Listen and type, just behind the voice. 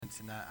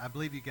I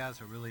believe you guys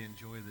will really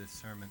enjoy this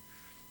sermon.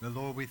 But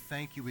Lord, we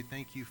thank you. We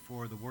thank you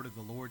for the word of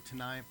the Lord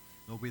tonight.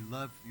 Lord, we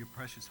love your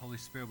precious Holy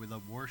Spirit. We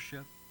love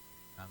worship.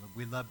 Lord,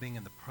 we love being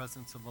in the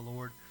presence of the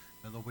Lord.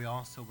 But Lord,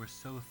 we're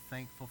so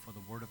thankful for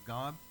the word of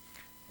God.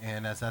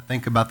 And as I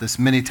think about this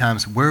many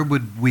times, where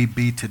would we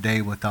be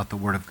today without the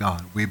word of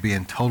God? We'd be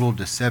in total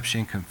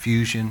deception,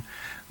 confusion.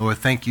 Lord,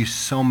 thank you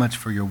so much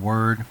for your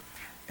word.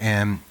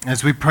 And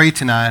as we pray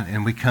tonight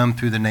and we come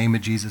through the name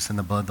of Jesus and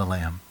the blood of the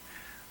Lamb,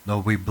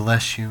 Lord, we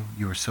bless you.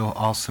 You are so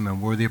awesome and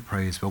worthy of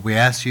praise. But we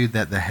ask you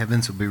that the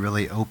heavens will be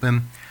really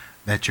open,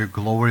 that your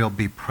glory will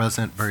be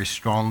present very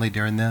strongly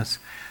during this.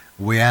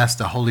 We ask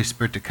the Holy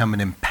Spirit to come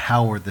and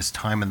empower this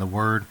time in the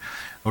Word.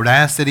 Lord, I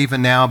ask that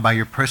even now, by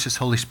your precious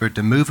Holy Spirit,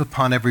 to move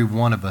upon every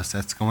one of us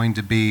that's going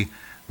to be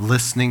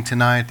listening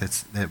tonight,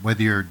 that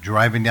whether you're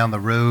driving down the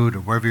road or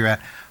wherever you're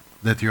at,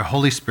 that your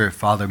Holy Spirit,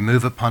 Father,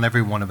 move upon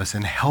every one of us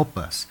and help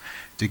us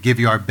to give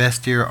you our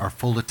best ear, our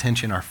full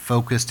attention, our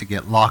focus, to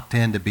get locked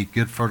in, to be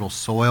good, fertile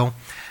soil.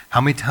 How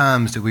many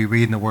times do we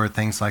read in the Word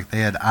things like they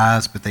had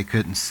eyes but they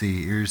couldn't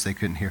see, ears they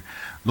couldn't hear?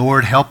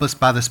 Lord, help us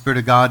by the Spirit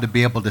of God to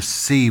be able to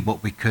see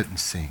what we couldn't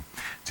see,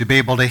 to be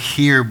able to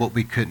hear what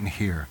we couldn't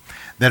hear,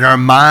 that our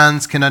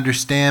minds can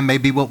understand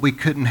maybe what we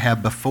couldn't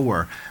have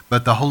before,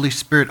 but the Holy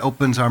Spirit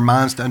opens our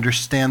minds to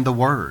understand the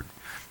Word.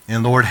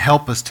 And Lord,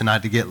 help us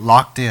tonight to get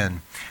locked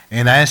in.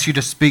 And I ask you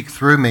to speak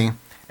through me.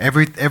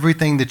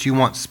 Everything that you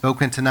want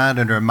spoken tonight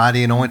under a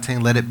mighty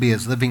anointing, let it be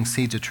as living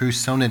seeds of truth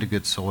sown into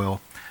good soil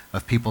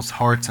of people's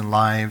hearts and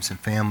lives and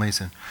families.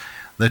 And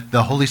let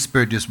the Holy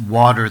Spirit just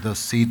water those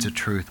seeds of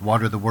truth,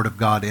 water the Word of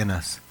God in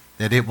us,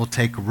 that it will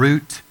take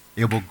root,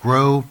 it will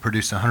grow,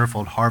 produce a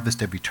hundredfold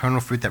harvest of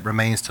eternal fruit that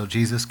remains till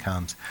Jesus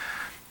comes.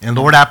 And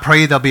Lord, I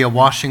pray there'll be a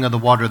washing of the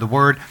water of the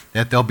Word,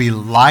 that there'll be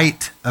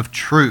light of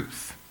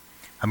truth.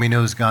 How many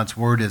knows God's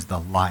Word is the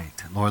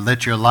light? Lord,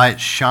 let your light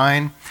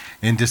shine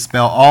and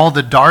dispel all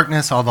the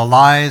darkness, all the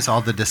lies,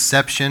 all the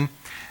deception,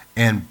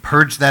 and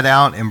purge that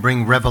out and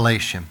bring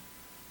revelation.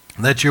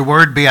 Let your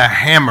word be a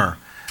hammer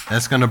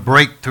that's going to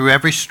break through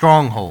every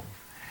stronghold.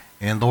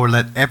 And Lord,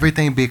 let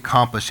everything be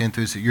accomplished in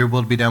through your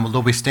will be done.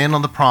 Lord, we stand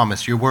on the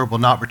promise. Your word will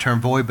not return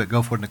void, but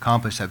go forth and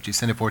accomplish that which you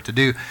sent it forth to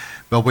do.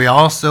 But we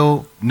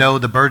also know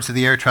the birds of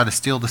the air try to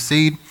steal the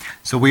seed.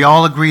 So we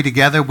all agree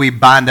together. We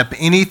bind up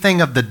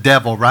anything of the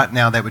devil right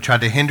now that would try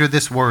to hinder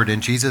this word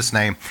in Jesus'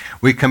 name.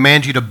 We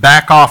command you to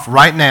back off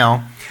right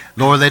now.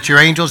 Lord, let your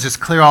angels just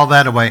clear all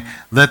that away.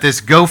 Let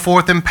this go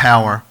forth in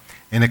power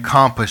and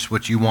accomplish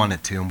what you want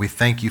it to. And we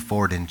thank you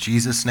for it. In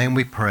Jesus' name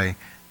we pray.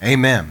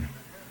 Amen.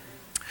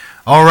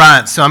 All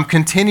right, so I'm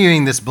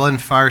continuing this Blood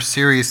and Fire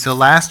series. So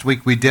last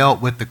week we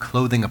dealt with the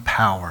clothing of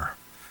power.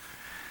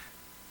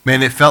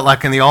 Man, it felt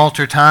like in the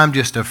altar time,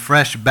 just a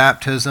fresh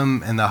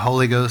baptism in the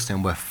Holy Ghost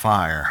and with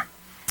fire.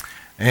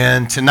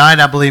 And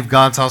tonight I believe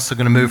God's also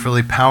going to move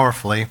really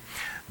powerfully.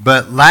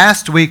 But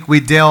last week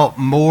we dealt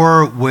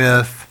more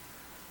with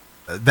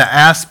the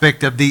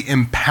aspect of the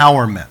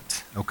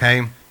empowerment,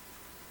 okay?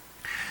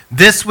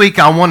 This week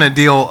I want to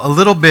deal a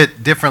little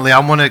bit differently.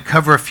 I want to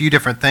cover a few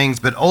different things,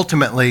 but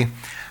ultimately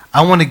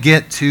I want to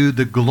get to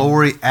the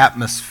glory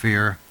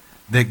atmosphere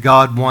that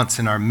God wants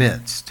in our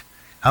midst.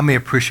 How many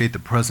appreciate the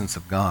presence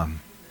of God?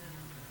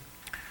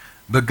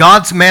 But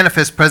God's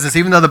manifest presence,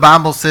 even though the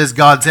Bible says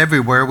God's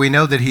everywhere, we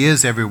know that he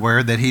is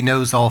everywhere, that he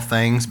knows all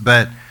things,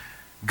 but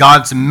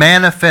God's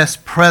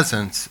manifest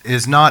presence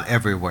is not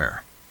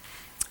everywhere.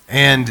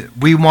 And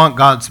we want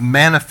God's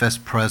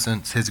manifest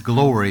presence, his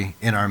glory,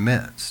 in our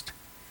midst.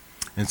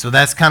 And so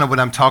that's kind of what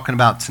I'm talking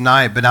about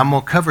tonight, but I'm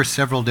going to cover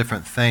several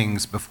different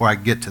things before I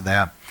get to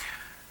that.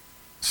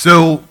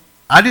 So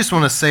I just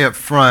want to say up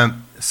front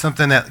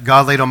something that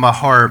God laid on my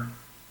heart,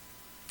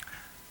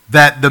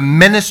 that the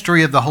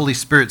ministry of the Holy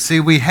Spirit, see,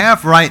 we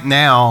have right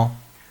now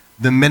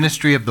the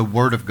ministry of the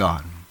Word of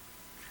God.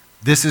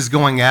 This is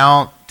going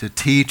out to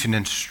teach and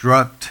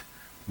instruct,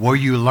 where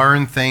you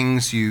learn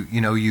things, you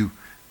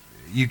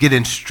get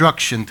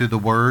instruction through the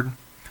Word.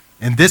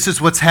 And this is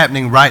what's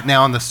happening right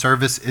now in the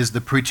service, is the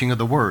preaching of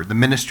the Word, the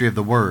ministry of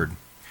the Word.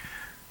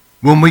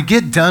 When we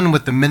get done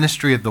with the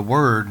ministry of the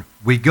Word,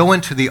 we go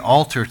into the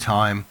altar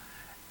time,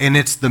 and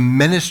it's the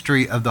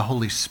ministry of the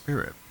Holy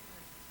Spirit.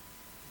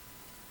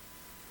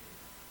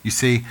 You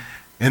see,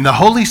 and the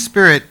Holy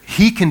Spirit,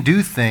 he can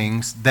do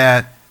things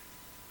that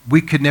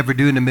we could never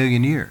do in a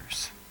million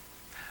years.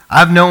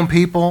 I've known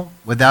people,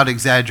 without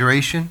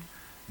exaggeration,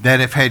 that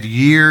have had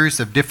years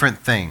of different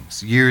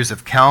things, years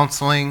of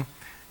counseling,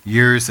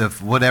 years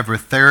of whatever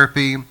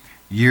therapy,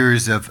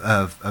 years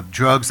of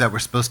drugs that were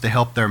supposed to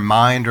help their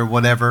mind or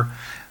whatever,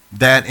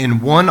 that in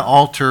one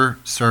altar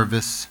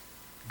service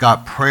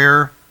got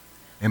prayer,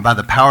 and by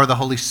the power of the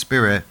Holy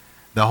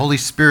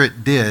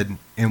Spirit did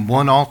in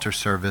one altar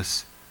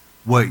service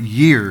what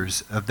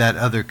years of that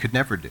other could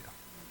never do.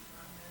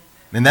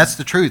 And that's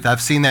the truth.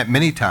 I've seen that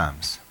many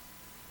times.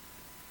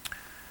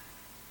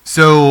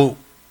 So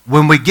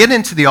when we get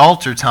into the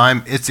altar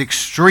time, it's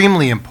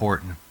extremely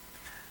important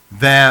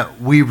that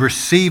we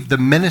receive the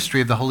ministry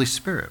of the Holy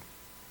Spirit.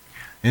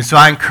 And so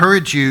I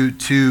encourage you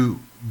to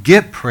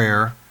get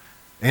prayer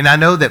And I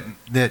know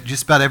that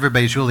just about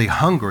everybody's really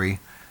hungry,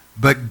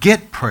 but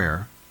get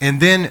prayer.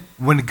 And then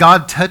when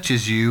God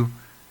touches you,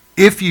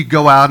 if you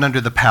go out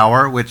under the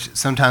power, which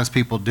sometimes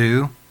people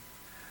do,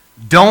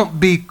 don't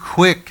be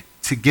quick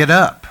to get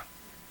up.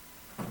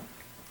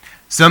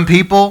 Some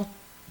people,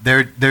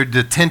 their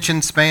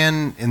detention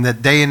span in the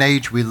day and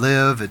age we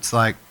live, it's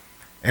like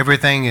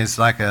everything is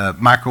like a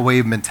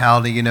microwave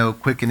mentality, you know,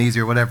 quick and easy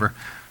or whatever.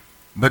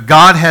 But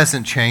God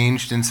hasn't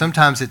changed, and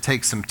sometimes it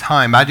takes some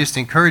time. I just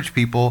encourage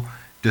people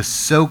to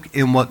soak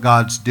in what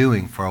God's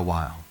doing for a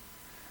while.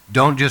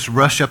 Don't just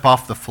rush up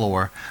off the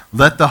floor.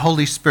 Let the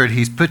Holy Spirit,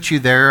 He's put you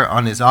there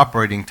on His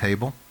operating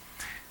table.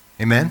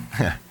 Amen?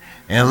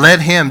 And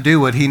let Him do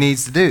what He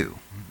needs to do.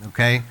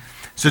 Okay?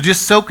 So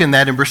just soak in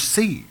that and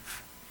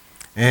receive.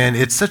 And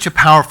it's such a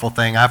powerful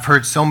thing. I've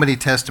heard so many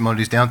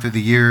testimonies down through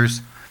the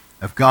years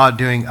of God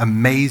doing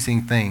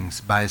amazing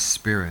things by His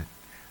Spirit.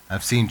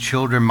 I've seen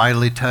children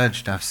mightily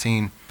touched. I've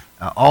seen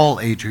all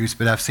age groups,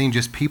 but I've seen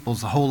just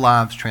people's whole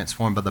lives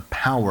transformed by the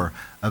power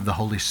of the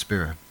Holy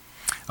Spirit.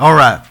 All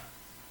right.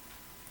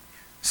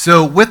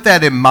 So with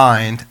that in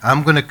mind,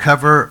 I'm going to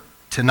cover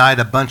tonight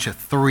a bunch of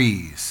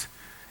threes.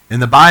 In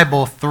the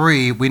Bible,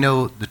 three, we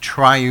know the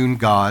triune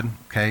God,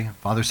 okay,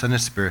 Father, Son, and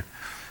Spirit.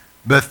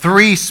 But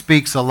three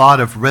speaks a lot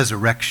of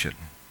resurrection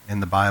in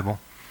the Bible.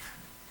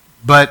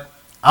 But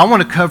I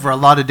want to cover a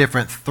lot of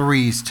different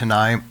threes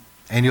tonight,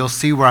 and you'll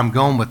see where I'm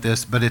going with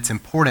this, but it's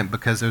important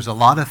because there's a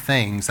lot of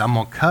things I'm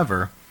going to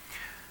cover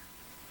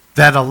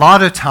that a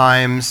lot of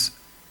times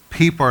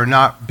people are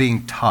not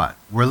being taught.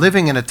 We're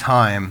living in a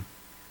time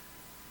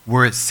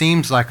where it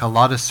seems like a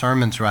lot of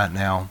sermons right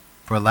now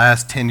for the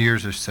last 10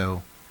 years or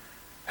so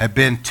have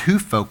been too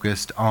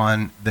focused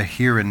on the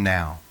here and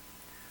now,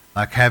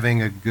 like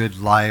having a good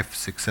life,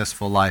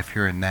 successful life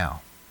here and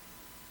now.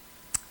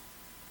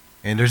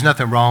 And there's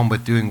nothing wrong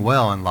with doing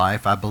well in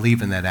life. I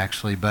believe in that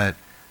actually, but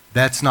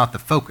that's not the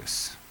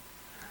focus.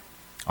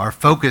 Our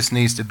focus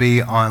needs to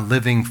be on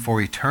living for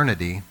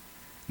eternity,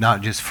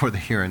 not just for the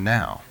here and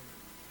now.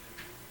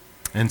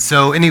 And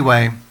so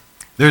anyway,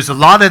 there's a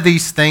lot of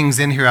these things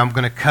in here I'm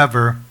going to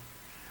cover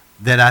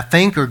that I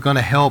think are going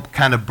to help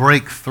kind of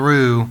break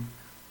through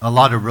a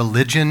lot of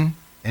religion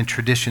and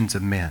traditions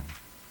of men.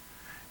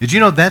 Did you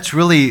know that's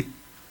really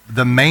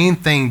the main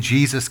thing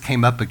Jesus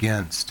came up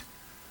against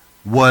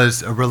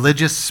was a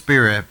religious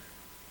spirit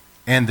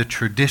and the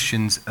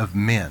traditions of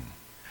men,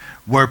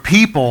 where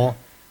people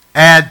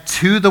add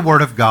to the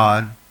Word of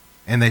God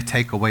and they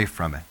take away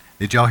from it.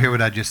 Did y'all hear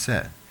what I just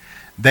said?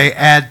 They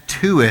add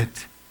to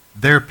it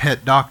their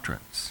pet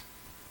doctrines.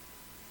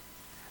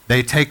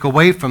 They take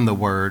away from the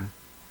Word.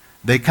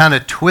 They kind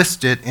of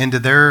twist it into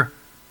their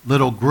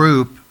little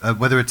group,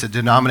 whether it's a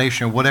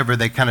denomination or whatever,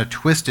 they kind of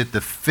twist it to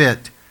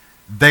fit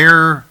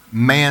their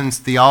man's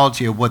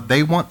theology of what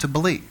they want to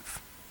believe.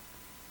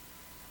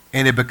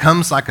 And it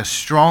becomes like a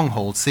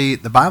stronghold. See,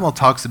 the Bible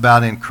talks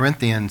about in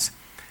Corinthians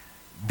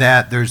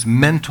that there's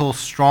mental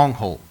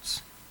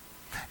strongholds.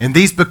 And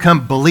these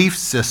become belief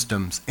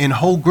systems in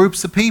whole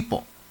groups of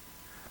people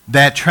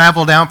that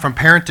travel down from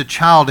parent to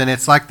child, and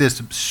it's like this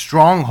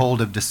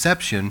stronghold of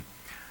deception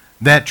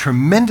that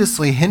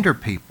tremendously hinder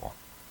people.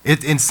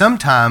 And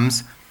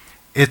sometimes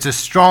it's a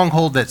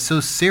stronghold that's so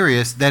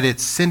serious that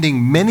it's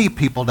sending many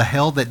people to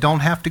hell that don't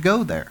have to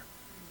go there.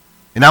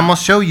 And I'm going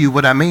to show you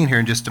what I mean here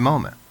in just a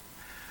moment.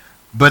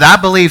 But I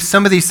believe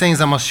some of these things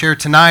I'm going to share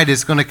tonight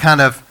is going to kind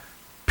of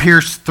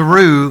pierce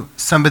through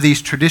some of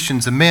these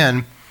traditions of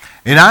men.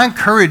 And I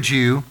encourage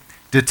you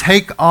to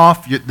take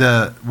off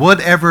the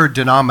whatever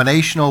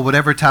denominational,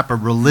 whatever type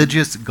of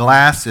religious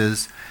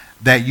glasses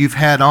that you've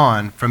had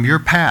on from your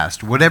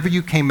past, whatever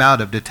you came out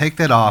of, to take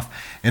that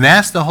off and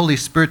ask the Holy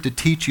Spirit to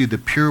teach you the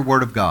pure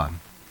Word of God.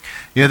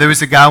 You know, there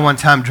was a guy one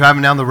time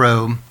driving down the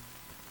road,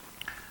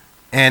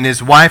 and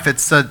his wife had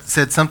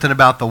said something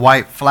about the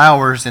white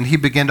flowers, and he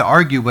began to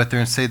argue with her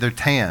and say they're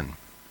tan.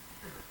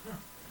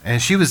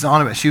 And she was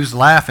on it. She was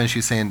laughing. She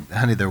was saying,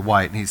 honey, they're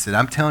white. And he said,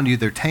 I'm telling you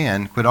they're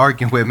tan. Quit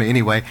arguing with me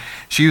anyway.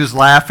 She was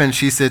laughing.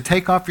 She said,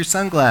 take off your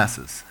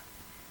sunglasses.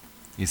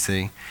 You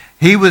see?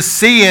 He was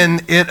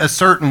seeing it a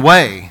certain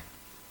way.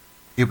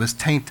 It was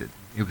tainted.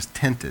 It was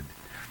tinted.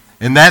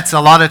 And that's a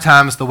lot of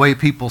times the way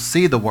people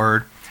see the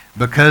Word,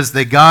 because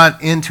they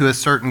got into a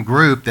certain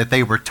group that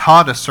they were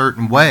taught a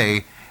certain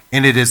way,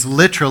 and it has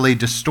literally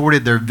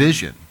distorted their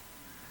vision.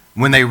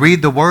 When they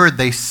read the Word,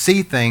 they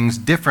see things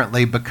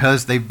differently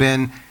because they've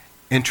been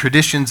in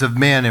traditions of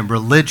men and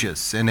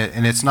religious, and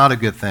it's not a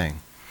good thing.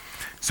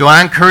 So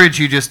I encourage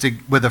you just to,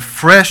 with a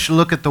fresh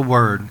look at the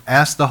Word,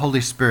 ask the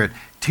Holy Spirit,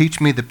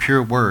 teach me the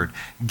pure Word.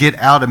 Get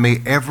out of me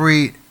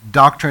every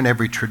doctrine,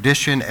 every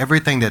tradition,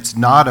 everything that's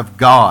not of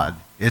God.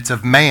 It's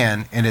of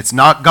man, and it's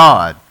not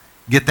God.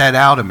 Get that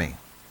out of me.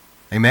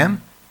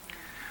 Amen?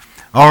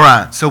 All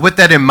right, so with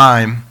that in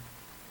mind,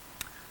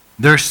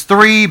 there's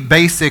three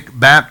basic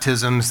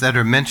baptisms that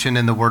are mentioned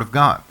in the Word of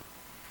God.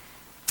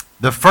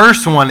 The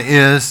first one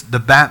is the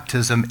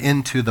baptism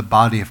into the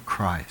body of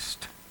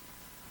Christ,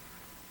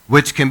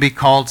 which can be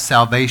called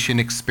salvation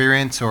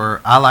experience,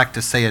 or I like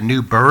to say a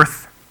new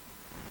birth.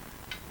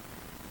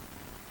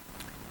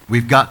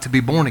 We've got to be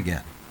born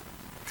again.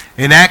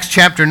 In Acts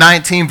chapter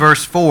 19,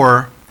 verse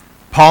 4,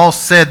 Paul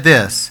said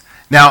this.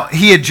 Now,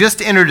 he had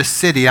just entered a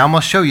city. I'm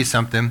going to show you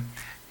something.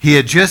 He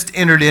had just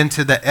entered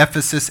into the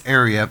Ephesus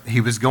area. He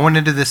was going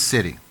into this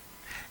city.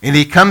 And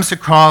he comes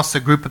across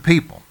a group of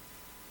people.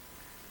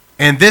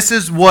 And this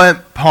is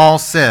what Paul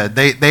said.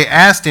 They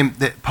asked him,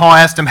 Paul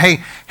asked him,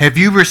 hey, have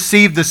you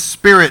received the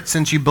Spirit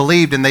since you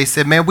believed? And they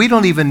said, man, we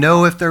don't even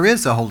know if there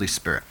is a Holy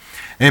Spirit.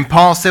 And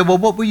Paul said, well,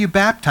 what were you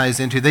baptized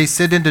into? They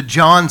said, into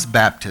John's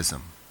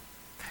baptism.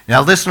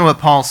 Now listen to what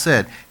Paul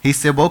said. He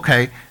said, well,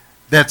 okay,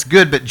 that's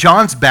good, but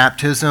John's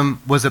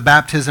baptism was a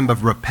baptism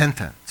of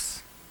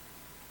repentance.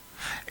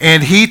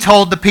 And he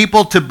told the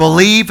people to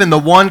believe in the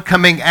one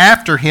coming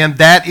after him,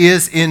 that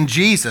is in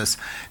Jesus.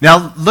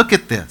 Now look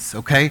at this,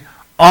 okay?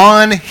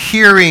 On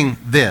hearing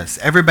this,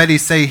 everybody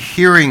say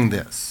hearing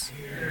this.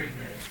 Hearing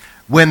this.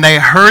 When they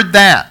heard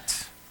that,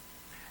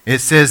 it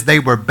says they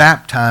were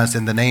baptized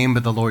in the name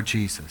of the Lord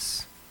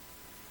Jesus.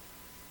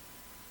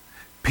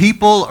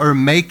 People are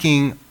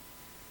making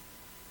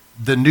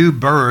the new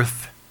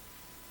birth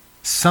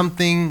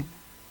something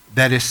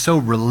that is so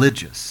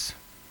religious.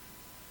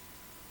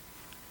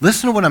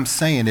 Listen to what I'm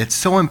saying. It's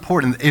so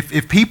important.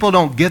 If people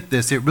don't get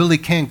this, it really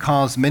can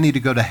cause many to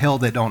go to hell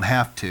that don't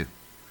have to.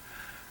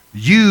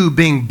 You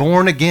being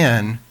born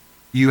again,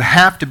 you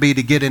have to be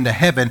to get into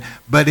heaven,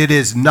 but it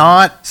is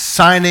not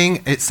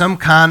signing some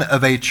kind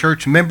of a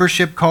church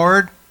membership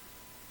card.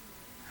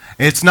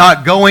 It's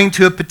not going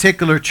to a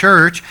particular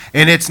church,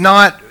 and it's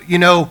not,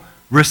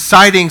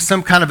 reciting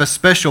some kind of a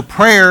special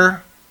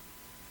prayer.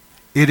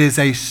 It is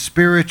a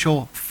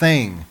spiritual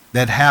thing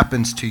that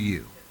happens to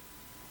you.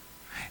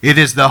 It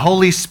is the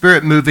Holy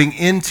Spirit moving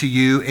into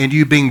you and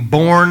you being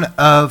born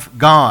of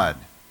God.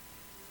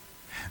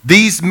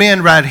 These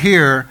men right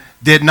here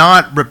did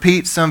not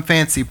repeat some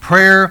fancy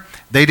prayer.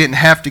 They didn't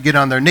have to get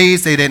on their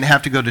knees. They didn't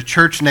have to go to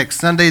church next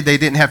Sunday. They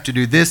didn't have to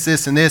do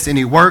this, and this,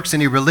 any works,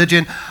 any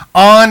religion.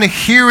 On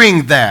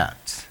hearing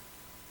that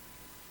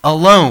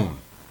alone,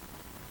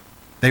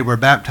 they were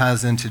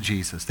baptized into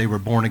Jesus. They were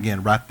born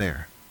again right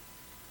there.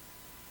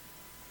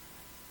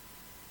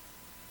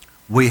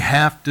 We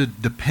have to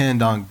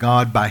depend on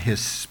God by His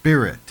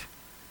Spirit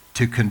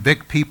to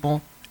convict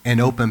people and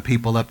open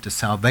people up to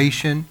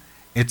salvation.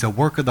 It's a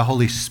work of the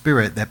Holy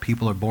Spirit that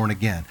people are born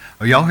again.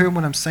 Are y'all hearing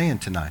what I'm saying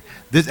tonight?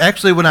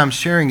 Actually, what I'm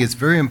sharing is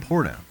very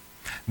important.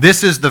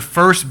 This is the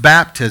first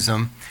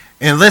baptism.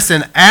 And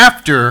listen,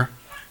 after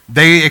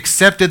they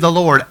accepted the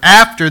Lord,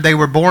 after they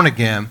were born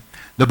again,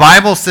 the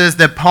Bible says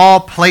that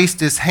Paul placed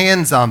his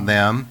hands on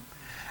them,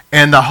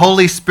 and the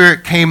Holy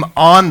Spirit came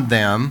on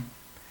them,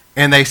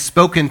 and they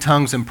spoke in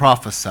tongues and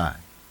prophesied.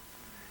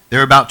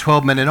 They're about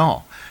 12 men in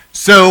all.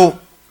 So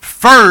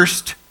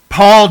first,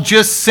 Paul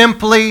just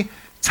simply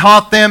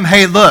taught them,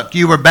 hey, look,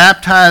 you were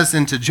baptized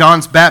into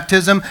John's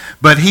baptism,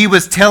 but he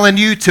was telling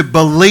you to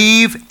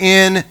believe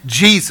in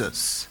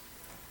Jesus.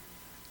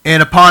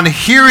 And upon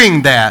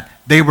hearing that,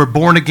 they were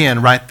born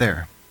again right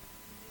there.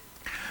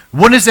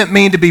 What does it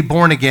mean to be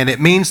born again? It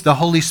means the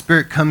Holy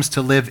Spirit comes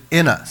to live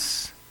in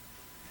us.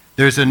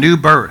 There's a new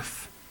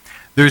birth.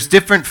 There's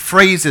different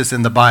phrases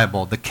in the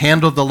Bible. The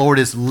candle of the Lord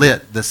is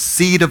lit. The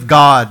seed of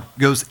God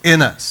goes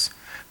in us.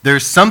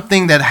 There's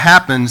something that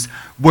happens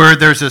where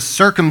there's a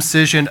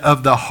circumcision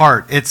of the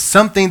heart. It's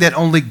something that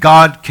only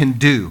God can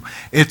do.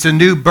 It's a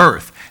new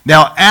birth.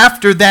 Now,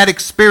 after that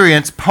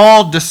experience,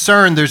 Paul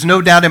discerned, there's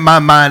no doubt in my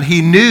mind,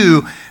 he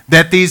knew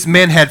that these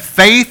men had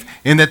faith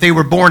and that they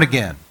were born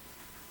again.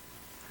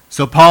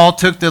 So Paul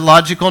took the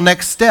logical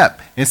next step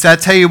and said, I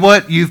tell you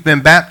what, you've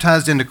been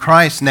baptized into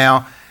Christ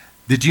now.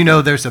 Did you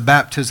know there's a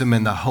baptism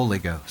in the Holy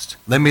Ghost?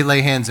 Let me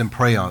lay hands and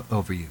pray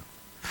over you.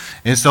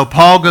 And so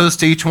Paul goes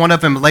to each one of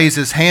them, lays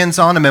his hands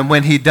on them, and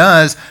when he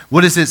does,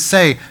 what does it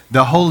say?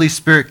 The Holy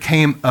Spirit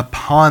came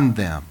upon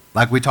them,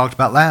 like we talked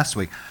about last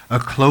week, a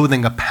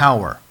clothing of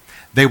power.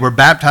 They were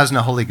baptized in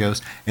the Holy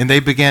Ghost, and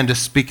they began to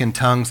speak in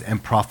tongues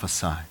and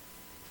prophesy.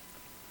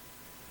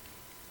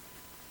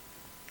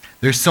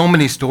 There's so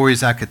many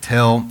stories I could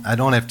tell. I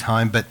don't have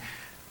time, but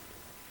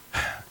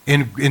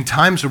in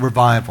times of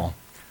revival,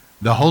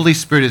 the Holy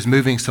Spirit is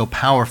moving so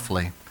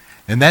powerfully,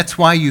 and that's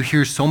why you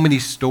hear so many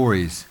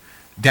stories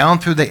down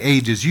through the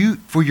ages. You,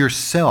 for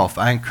yourself,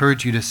 I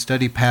encourage you to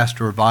study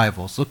pastor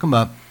revivals. Look them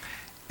up,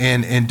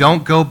 and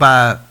don't go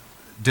by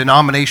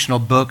denominational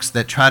books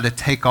that try to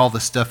take all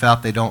the stuff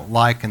out they don't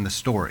like in the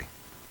story.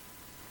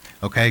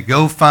 Okay,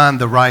 go find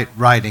the right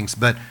writings,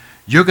 but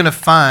you're going to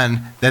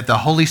find that the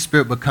Holy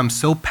Spirit becomes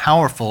so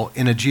powerful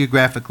in a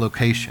geographic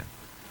location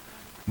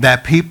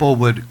that people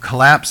would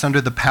collapse under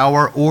the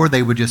power, or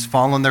they would just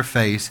fall on their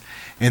face,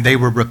 and they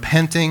were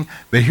repenting.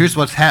 But here's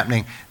what's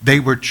happening. They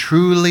were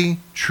truly,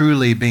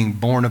 truly being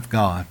born of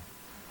God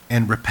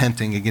and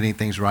repenting and getting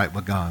things right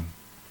with God.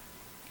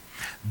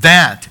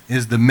 That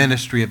is the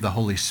ministry of the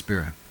Holy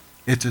Spirit.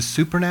 It's a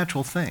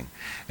supernatural thing.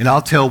 And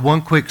I'll tell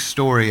one quick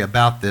story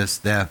about this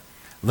that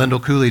Lendell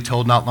Cooley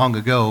told not long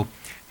ago.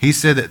 He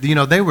said that,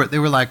 they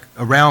were like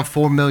around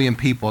 4 million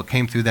people that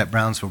came through that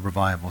Brownsville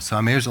revival.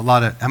 So, there's a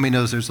lot of, how many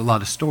knows there's a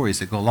lot of stories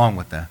that go along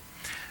with that?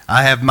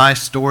 I have my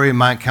story and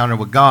my encounter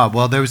with God.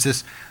 Well, there was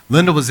this,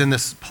 Linda was in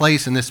this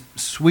place, and this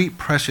sweet,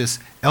 precious,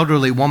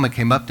 elderly woman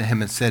came up to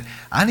him and said,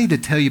 I need to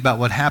tell you about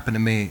what happened to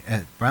me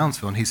at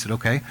Brownsville. And he said,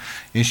 okay.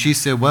 And she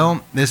said,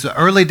 well, this is the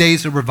early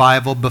days of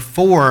revival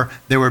before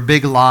there were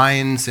big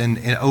lines and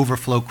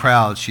overflow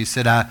crowds. She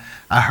said,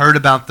 I heard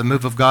about the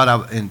move of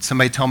God, and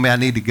somebody told me I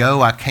need to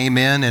go. I came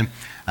in, and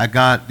I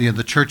got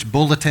the church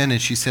bulletin,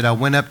 and she said, I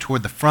went up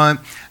toward the front.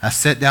 I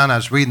sat down. I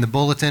was reading the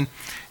bulletin,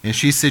 and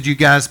she said, you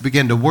guys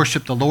began to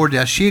worship the Lord.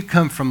 Now, she had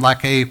come from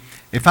like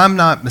if I'm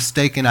not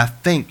mistaken, I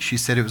think she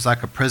said it was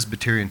like a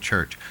Presbyterian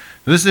church.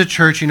 This is a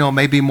church,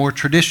 maybe more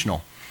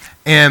traditional.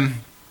 And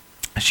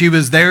she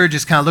was there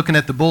just kind of looking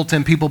at the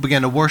bulletin. People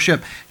began to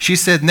worship. She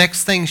said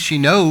next thing she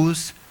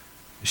knows,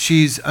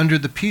 she's under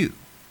the pew.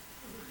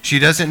 She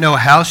doesn't know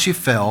how she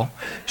fell.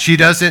 She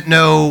doesn't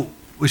know.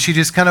 She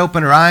just kind of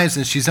opened her eyes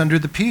and she's under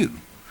the pew.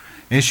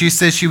 And she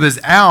says she was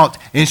out,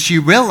 and she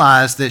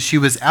realized that she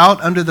was out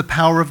under the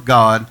power of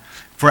God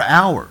for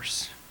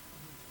hours.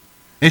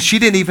 And she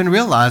didn't even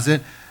realize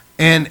it.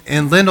 And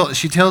Lyndall,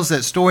 she tells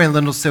that story, and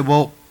Lyndall said,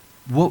 well,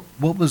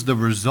 what was the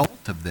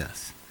result of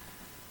this?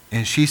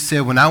 And she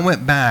said, when I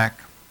went back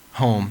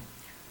home,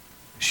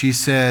 she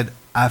said,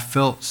 I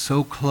felt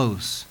so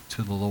close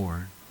to the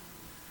Lord.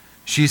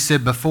 She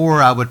said,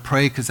 before I would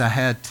pray because I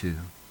had to.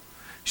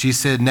 She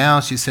said, now,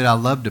 she said, I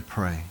love to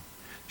pray.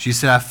 She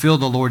said, I feel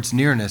the Lord's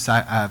nearness,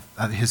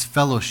 His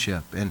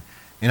fellowship. And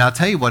I'll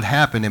tell you what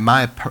happened, in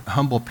my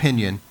humble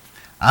opinion.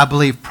 I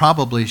believe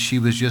probably she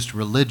was just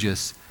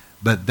religious,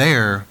 but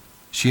there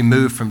she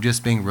moved from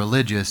just being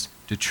religious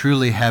to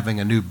truly having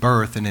a new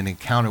birth and an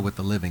encounter with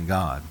the living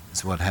God,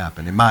 is what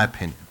happened, in my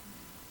opinion.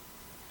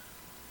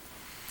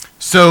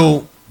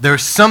 So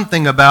there's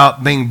something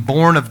about being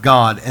born of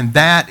God, and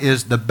that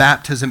is the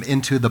baptism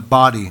into the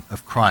body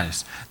of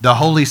Christ. The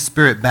Holy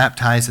Spirit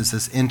baptizes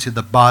us into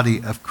the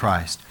body of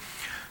Christ.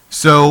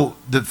 So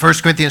the 1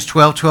 Corinthians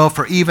 12:12,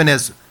 for even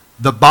as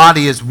the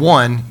body is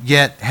one,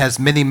 yet has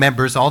many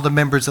members, all the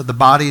members of the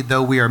body,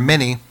 though we are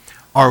many,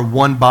 are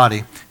one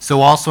body. So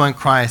also in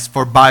Christ,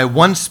 for by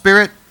one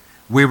Spirit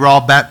we were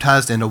all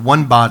baptized into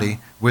one body,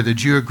 whether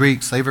Jew or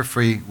Greek, slave or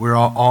free, we're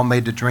all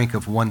made to drink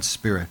of one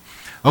Spirit.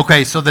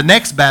 Okay, so the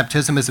next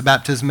baptism is a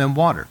baptism in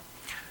water.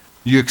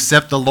 You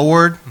accept the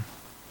Lord,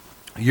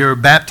 you're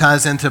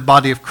baptized into the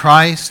body of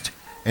Christ,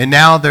 and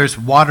now there's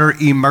water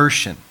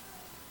immersion.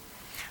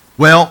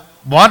 Well,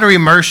 water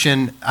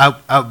immersion,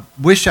 I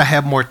wish I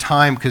had more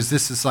time, because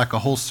this is like a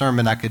whole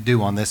sermon I could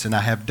do on this, and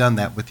I have done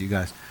that with you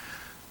guys.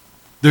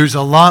 There's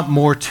a lot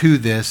more to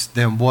this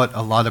than what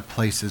a lot of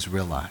places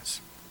realize.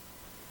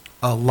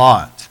 A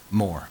lot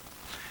more.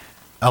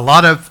 A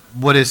lot of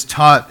what is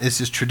taught is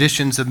just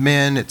traditions of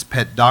men, it's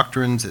pet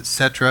doctrines,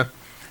 etc.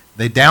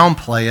 They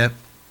downplay it,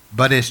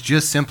 but it's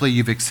just simply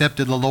you've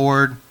accepted the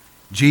Lord,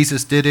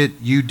 Jesus did it,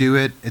 you do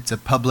it, it's a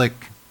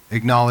public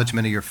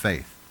acknowledgement of your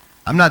faith.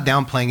 I'm not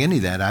downplaying any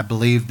of that. I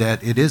believe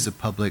that it is a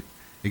public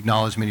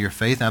acknowledgement of your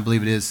faith, and I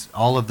believe it is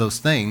all of those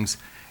things,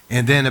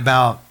 and then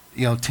about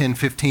 10,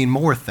 15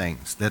 more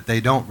things that they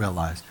don't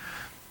realize.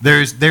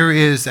 There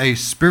is a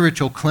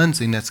spiritual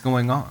cleansing that's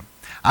going on.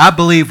 I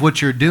believe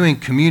what you're doing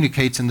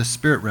communicates in the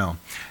spirit realm.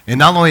 And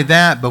not only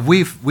that, but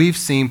we've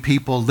seen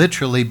people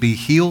literally be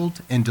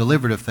healed and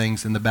delivered of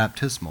things in the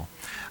baptismal.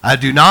 I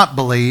do not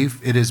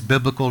believe it is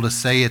biblical to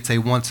say it's a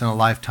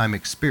once-in-a-lifetime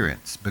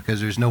experience, because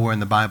there's nowhere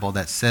in the Bible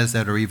that says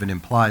that or even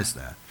implies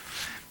that.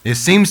 It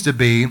seems to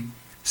be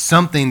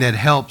something that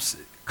helps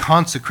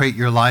consecrate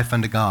your life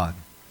unto God.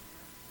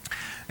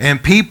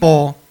 And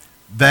people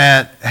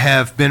that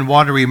have been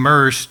water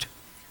immersed,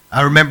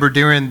 I remember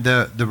during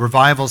the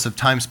revivals of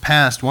times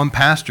past, one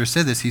pastor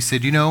said this. He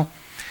said,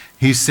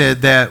 he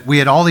said that we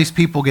had all these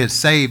people get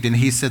saved, and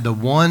he said the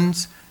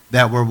ones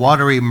that were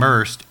water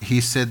immersed, he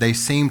said they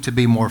seemed to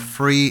be more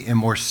free and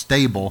more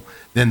stable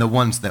than the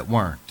ones that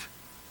weren't.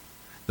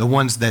 The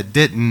ones that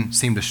didn't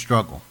seem to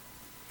struggle.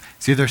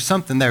 See, there's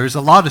something there. There's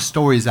a lot of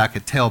stories I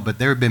could tell, but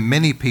there have been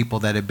many people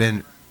that have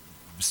been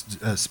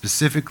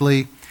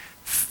specifically,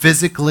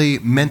 physically,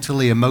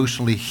 mentally,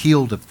 emotionally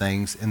healed of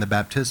things in the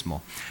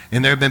baptismal.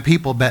 And there have been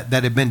people that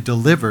have been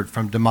delivered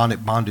from demonic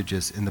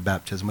bondages in the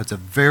baptism. It's a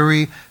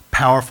very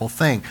powerful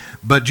thing.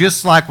 But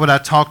just like what I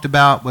talked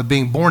about with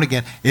being born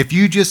again, if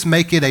you just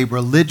make it a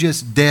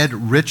religious dead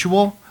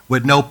ritual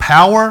with no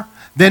power,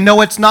 then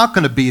no, it's not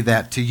going to be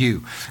that to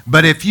you.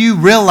 But if you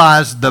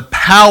realize the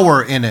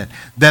power in it,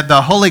 that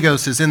the Holy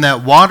Ghost is in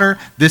that water,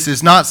 this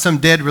is not some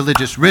dead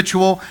religious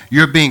ritual.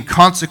 You're being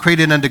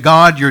consecrated unto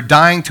God. You're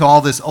dying to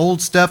all this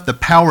old stuff. The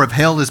power of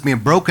hell is being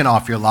broken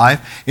off your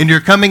life, and you're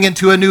coming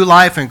into a new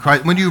life in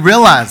Christ. When you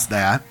realize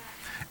that,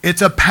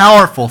 it's a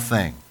powerful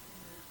thing.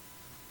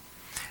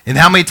 And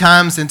how many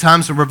times in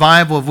times of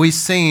revival have we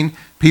seen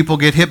people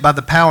get hit by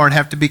the power and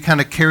have to be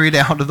kind of carried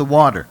out of the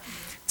water?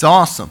 It's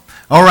awesome.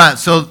 All right,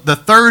 so the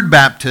third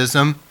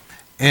baptism,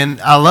 and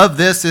I love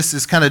this. This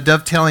is kind of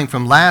dovetailing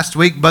from last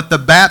week, but the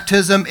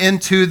baptism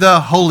into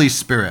the Holy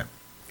Spirit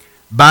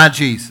by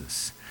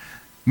Jesus.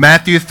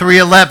 Matthew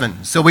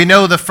 3:11. So we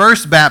know the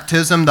first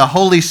baptism, the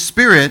Holy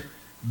Spirit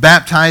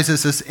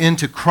baptizes us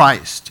into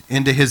Christ,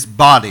 into his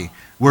body.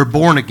 We're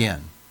born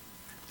again.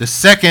 The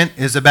second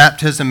is a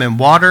baptism in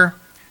water.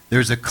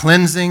 There's a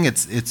cleansing.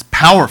 It's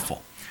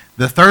powerful.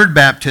 The third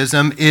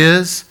baptism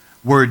is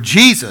where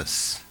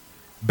Jesus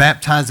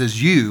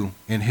baptizes you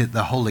in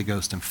the Holy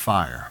Ghost and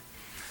fire.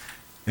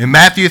 In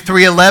Matthew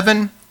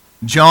 3:11,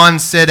 John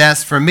said,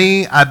 "As for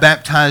me, I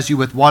baptize you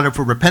with water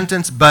for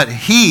repentance, but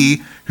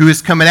he who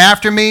is coming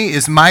after me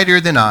is mightier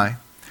than I.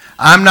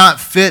 I'm not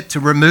fit to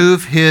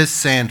remove his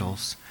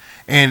sandals,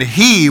 and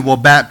he will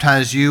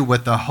baptize you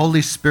with the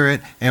Holy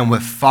Spirit and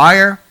with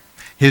fire.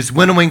 His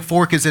winnowing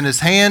fork is in his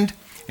hand,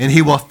 and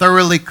he will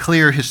thoroughly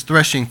clear his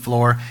threshing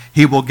floor.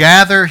 He will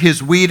gather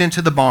his wheat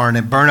into the barn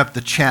and burn up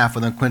the chaff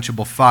with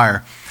unquenchable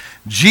fire."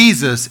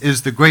 Jesus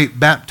is the great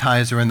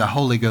baptizer in the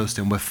Holy Ghost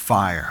and with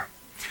fire.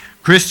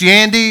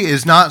 Christianity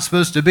is not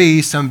supposed to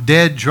be some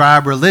dead, dry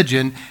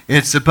religion.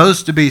 It's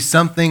supposed to be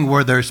something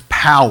where there's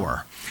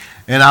power.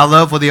 And I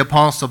love what the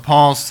Apostle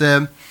Paul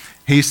said.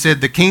 He said,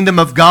 the kingdom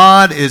of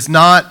God is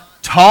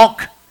not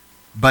talk,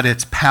 but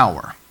it's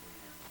power.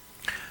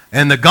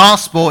 And the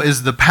gospel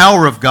is the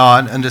power of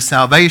God unto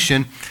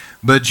salvation.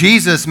 But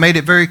Jesus made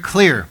it very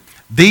clear.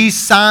 These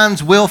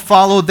signs will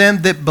follow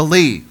them that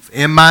believe.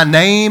 In my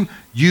name,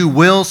 you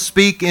will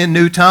speak in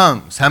new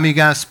tongues. How many of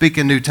you guys speak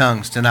in new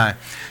tongues tonight?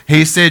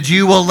 He said,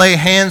 you will lay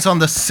hands on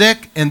the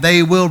sick and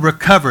they will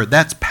recover.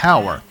 That's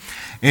power.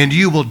 And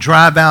you will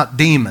drive out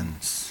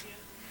demons.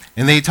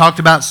 And then he talked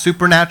about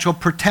supernatural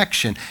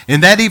protection.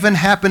 And that even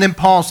happened in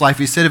Paul's life.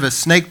 He said, if a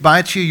snake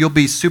bites you, you'll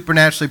be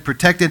supernaturally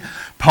protected.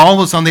 Paul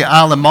was on the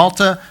Isle of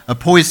Malta. A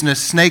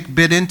poisonous snake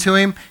bit into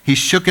him. He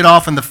shook it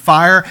off in the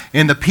fire.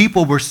 And the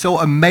people were so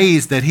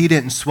amazed that he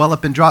didn't swell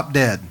up and drop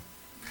dead,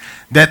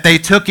 that they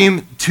took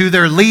him to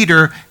their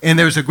leader, and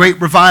there was a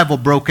great revival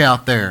broke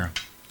out there.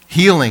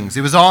 Healings.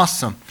 It was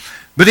awesome.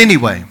 But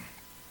anyway,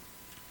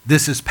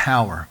 this is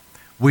power.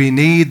 We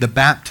need the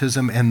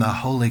baptism in the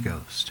Holy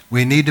Ghost.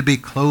 We need to be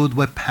clothed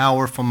with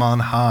power from on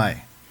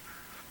high.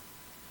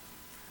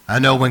 I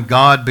know when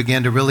God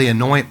began to really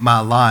anoint my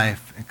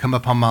life and come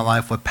upon my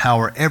life with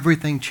power,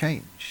 everything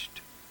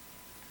changed.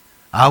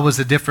 I was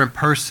a different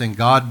person.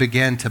 God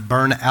began to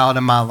burn out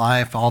of my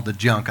life all the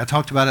junk. I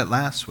talked about it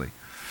last week.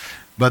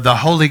 But the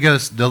Holy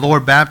Ghost, the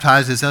Lord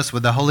baptizes us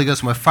with the Holy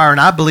Ghost and with fire. And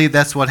I believe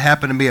that's what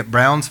happened to me at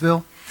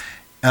Brownsville.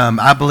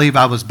 I believe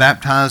I was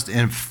baptized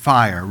in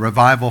fire,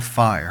 revival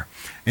fire.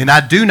 And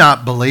I do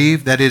not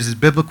believe that it is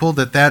biblical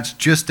that that's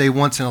just a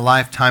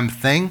once-in-a-lifetime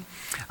thing.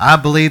 I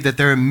believe that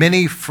there are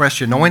many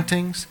fresh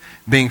anointings,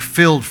 being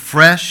filled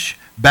fresh,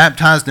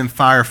 baptized in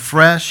fire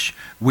fresh.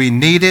 We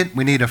need it.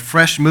 We need a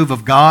fresh move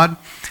of God.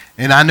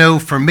 And I know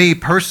for me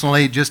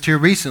personally, just here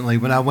recently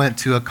when I went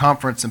to a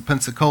conference in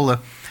Pensacola,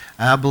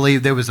 I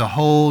believe there was a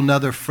whole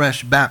nother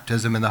fresh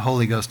baptism in the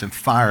Holy Ghost and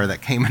fire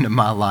that came into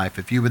my life.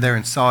 If you were there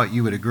and saw it,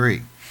 you would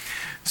agree.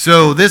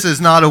 So this is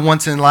not a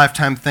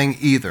once-in-a-lifetime thing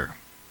either.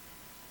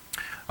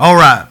 All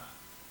right.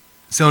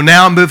 So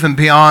now moving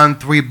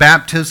beyond 3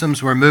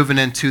 baptisms, we're moving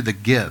into the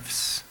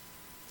gifts.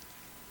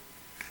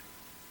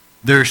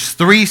 There's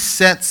 3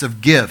 sets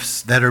of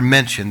gifts that are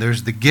mentioned.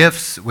 There's the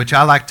gifts, which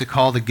I like to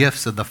call the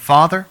gifts of the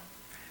Father.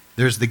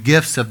 There's the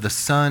gifts of the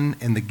Son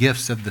and the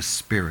gifts of the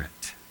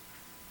Spirit.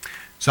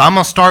 So I'm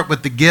going to start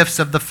with the gifts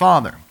of the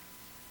Father.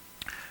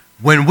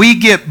 When we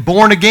get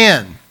born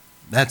again,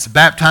 that's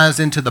baptized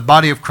into the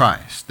body of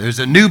Christ. There's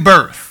a new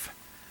birth.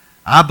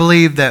 I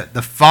believe that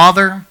the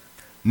Father,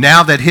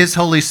 now that his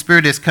Holy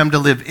Spirit has come to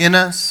live in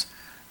us,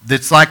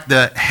 that's like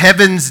the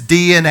heaven's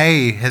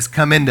DNA has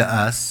come into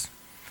us.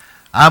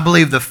 I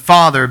believe the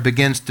Father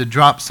begins to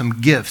drop some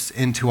gifts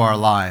into our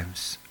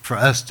lives for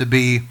us to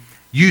be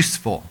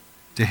useful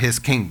to his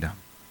kingdom.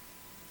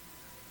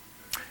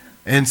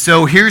 And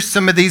so here's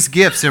some of these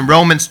gifts in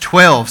Romans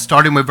 12,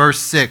 starting with verse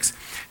 6.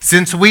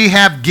 Since we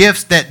have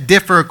gifts that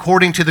differ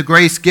according to the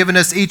grace given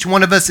us, each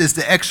one of us is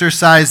to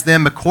exercise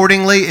them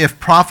accordingly. If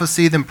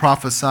prophecy, then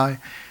prophesy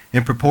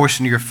in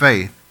proportion to your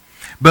faith.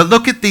 But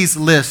look at these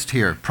lists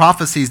here.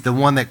 Prophecy is the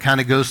one that kind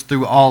of goes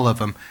through all of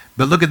them.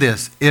 But look at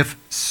this. If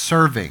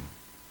serving.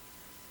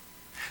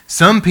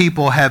 Some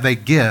people have a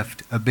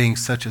gift of being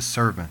such a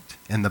servant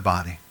in the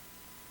body.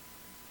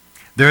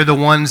 They're the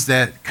ones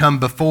that come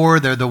before.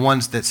 They're the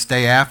ones that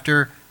stay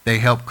after. They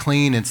help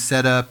clean and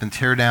set up and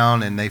tear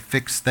down, and they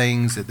fix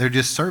things. They're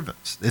just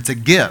servants. It's a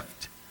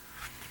gift.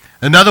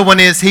 Another one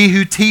is he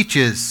who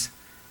teaches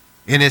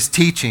in his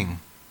teaching.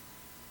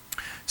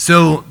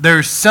 So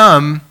there's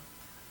some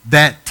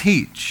that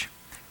teach.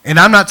 And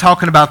I'm not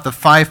talking about the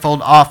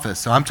fivefold office.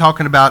 So I'm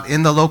talking about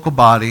in the local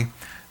body,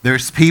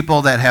 there's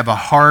people that have a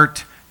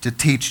heart to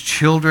teach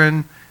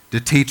children, to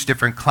teach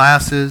different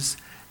classes,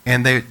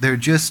 and they're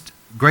just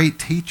great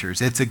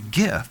teachers. It's a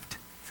gift.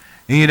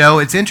 And, you know,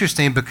 it's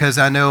interesting because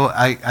I know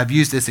I've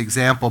used this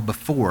example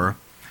before,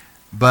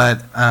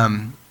 but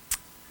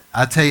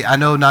I tell you, I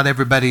know not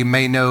everybody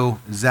may know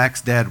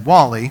Zach's dad,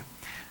 Wally,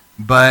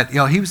 but, you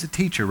know, he was a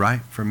teacher,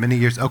 right, for many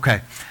years.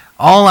 Okay.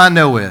 All I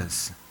know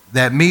is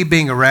that me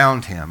being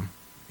around him,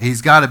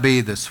 he's got to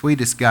be the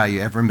sweetest guy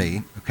you ever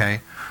meet,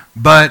 okay?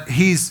 But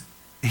he's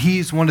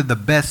he's one of the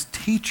best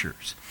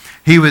teachers.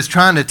 He was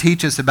trying to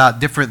teach us about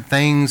different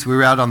things. We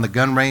were out on the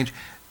gun range.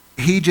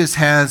 He just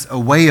has a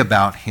way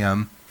about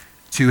him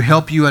to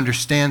help you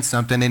understand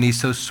something, and he's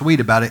so sweet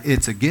about it.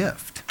 It's a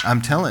gift.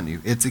 I'm telling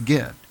you, it's a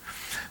gift.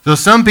 So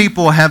some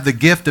people have the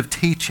gift of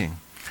teaching.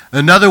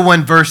 Another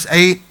one, verse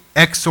 8,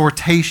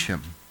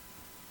 exhortation.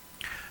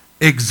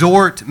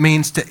 Exhort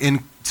means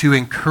to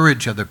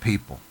encourage other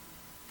people.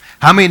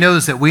 How many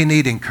knows that we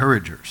need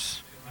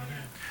encouragers?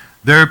 Amen.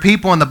 There are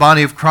people in the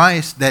body of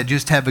Christ that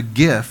just have a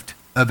gift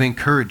of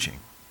encouraging.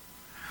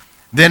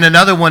 Then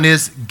another one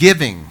is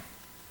giving.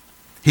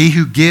 He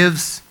who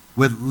gives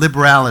with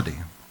liberality.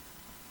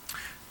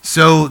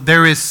 So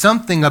there is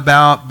something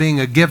about being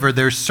a giver.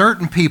 There's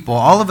certain people,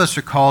 all of us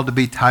are called to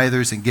be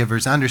tithers and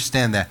givers. I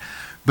understand that.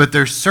 But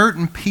there's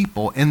certain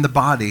people in the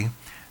body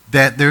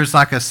that there's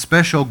like a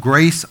special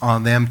grace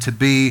on them to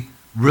be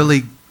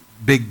really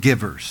big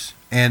givers.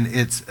 And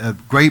it's a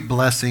great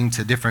blessing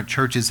to different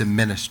churches and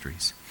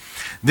ministries.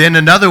 Then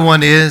another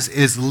one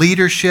is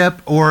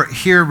leadership, or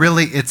here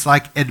really it's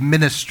like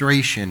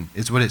administration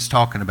is what it's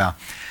talking about.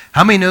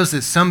 How many knows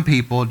that some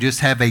people just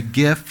have a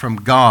gift from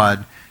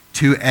God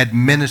to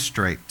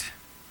administrate,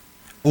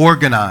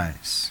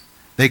 organize?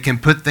 They can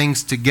put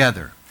things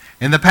together.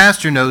 And the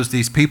pastor knows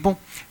these people.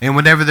 And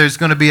whenever there's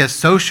going to be a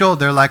social,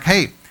 they're like,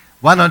 hey,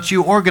 why don't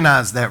you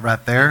organize that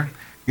right there?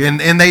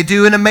 And they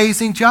do an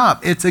amazing job.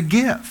 It's a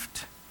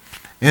gift.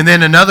 And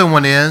then another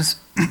one is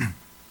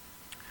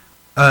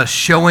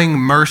showing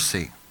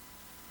mercy.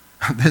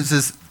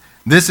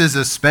 This is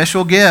a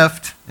special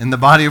gift in the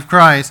body of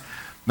Christ,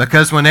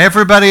 because when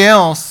everybody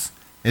else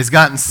has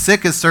gotten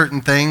sick of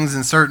certain things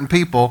and certain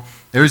people,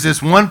 there's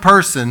this one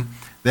person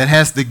that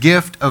has the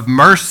gift of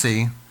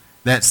mercy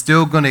that's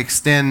still going to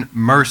extend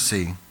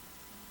mercy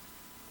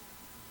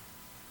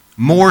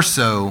more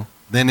so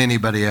than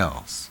anybody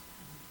else.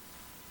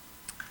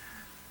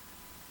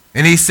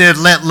 And he said,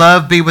 let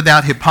love be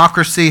without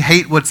hypocrisy,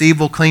 hate what's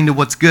evil, cling to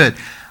what's good.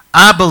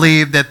 I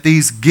believe that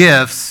these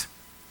gifts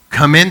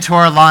come into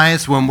our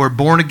lives when we're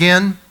born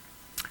again.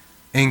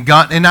 And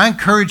I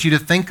encourage you to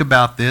think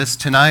about this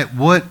tonight.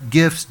 What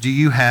gifts do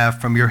you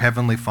have from your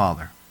Heavenly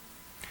Father?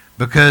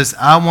 Because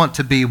I want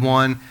to be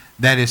one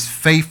that is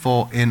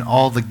faithful in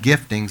all the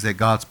giftings that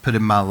God's put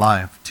in my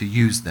life to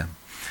use them.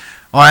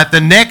 All right,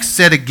 the next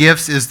set of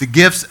gifts is the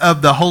gifts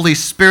of the Holy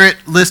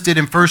Spirit listed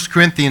in 1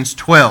 Corinthians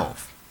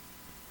 12.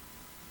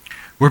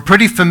 We're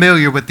pretty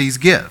familiar with these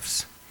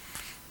gifts.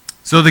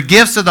 So the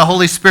gifts of the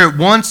Holy Spirit,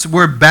 once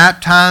we're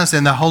baptized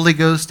in the Holy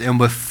Ghost and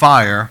with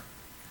fire,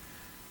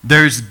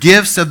 there's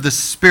gifts of the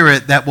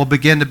Spirit that will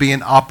begin to be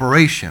in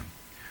operation.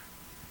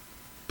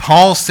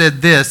 Paul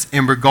said this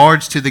in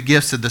regards to the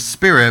gifts of the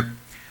Spirit.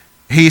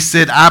 He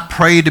said, I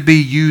pray to be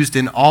used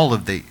in all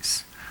of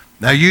these.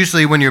 Now,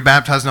 usually when you're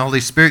baptized in the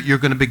Holy Spirit, you're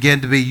going to begin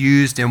to be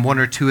used in one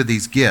or two of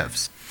these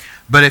gifts.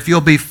 But if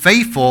you'll be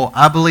faithful,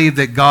 I believe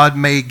that God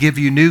may give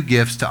you new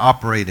gifts to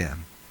operate in.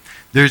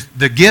 There's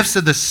the gifts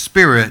of the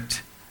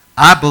Spirit,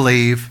 I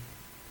believe,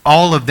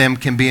 all of them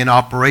can be in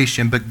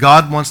operation, but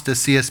God wants to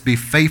see us be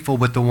faithful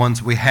with the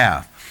ones we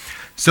have.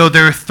 So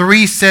there are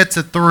three sets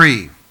of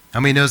three. How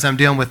many knows I'm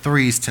dealing with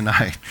threes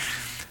tonight?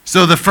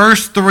 So the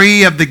first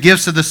three of the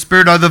gifts of the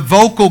Spirit are the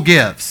vocal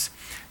gifts.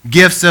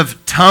 Gifts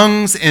of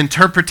tongues,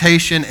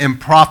 interpretation,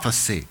 and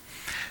prophecy.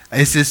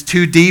 This is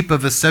too deep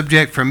of a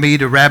subject for me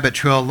to rabbit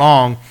trail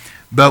along,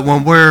 but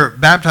when we're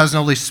baptized in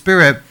the Holy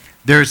Spirit,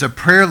 there's a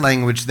prayer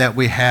language that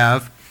we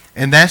have,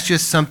 and that's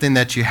just something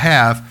that you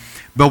have.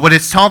 But what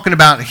it's talking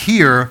about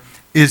here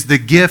is the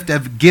gift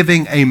of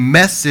giving a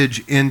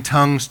message in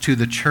tongues to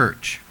the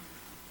church,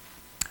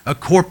 a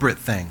corporate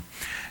thing.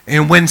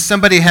 And when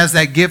somebody has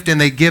that gift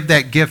and they give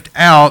that gift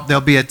out,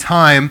 there'll be a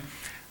time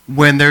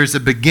when there's a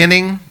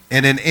beginning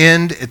and an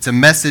end. It's a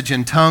message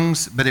in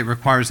tongues, but it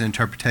requires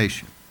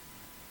interpretation.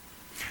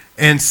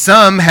 And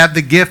some have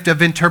the gift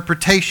of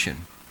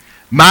interpretation.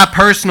 My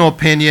personal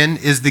opinion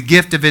is the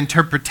gift of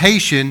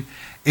interpretation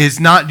is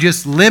not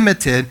just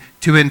limited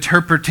to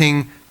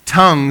interpreting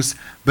tongues,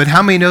 but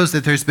how many knows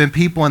that there's been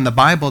people in the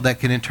Bible that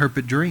can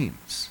interpret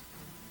dreams?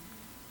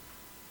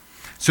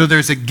 So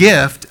there's a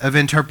gift of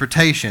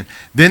interpretation.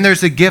 Then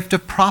there's a gift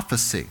of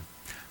prophecy.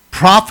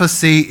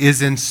 Prophecy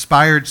is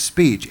inspired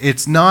speech.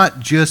 It's not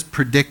just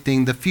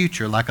predicting the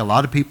future like a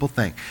lot of people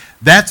think.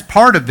 That's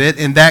part of it,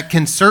 and that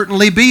can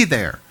certainly be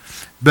there.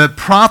 But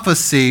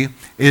prophecy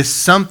is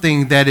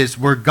something that is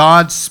where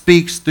God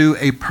speaks through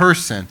a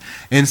person.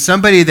 And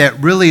somebody that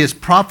really is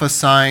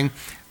prophesying,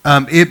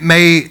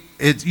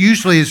 it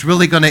usually is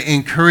really going to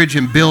encourage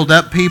and build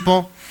up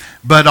people,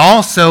 but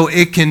also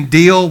it can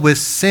deal with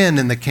sin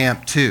in the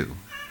camp too.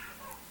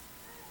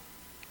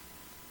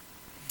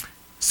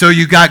 So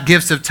you got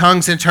gifts of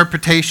tongues,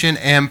 interpretation,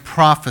 and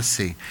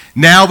prophecy.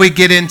 Now we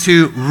get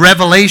into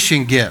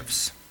revelation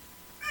gifts.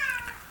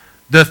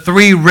 The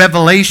three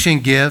revelation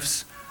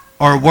gifts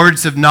are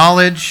words of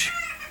knowledge,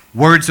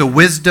 words of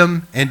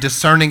wisdom, and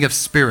discerning of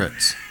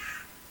spirits.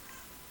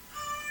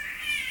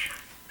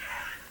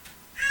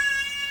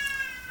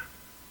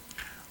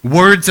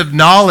 Words of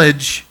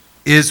knowledge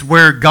is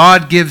where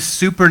God gives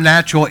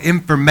supernatural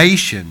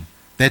information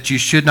that you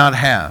should not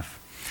have.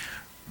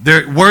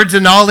 Words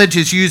of knowledge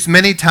is used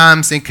many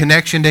times in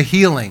connection to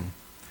healing.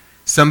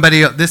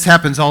 This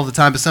happens all the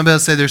time, but somebody will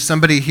say there's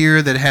somebody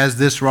here that has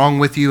this wrong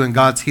with you and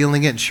God's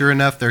healing it, and sure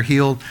enough, they're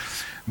healed.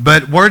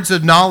 But words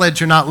of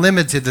knowledge are not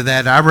limited to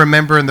that. I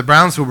remember in the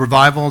Brownsville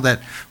revival that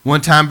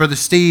one time Brother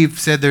Steve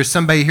said there's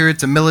somebody here,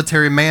 it's a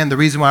military man. The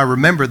reason why I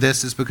remember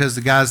this is because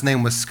the guy's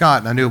name was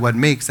Scott, and I knew it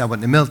wasn't me because I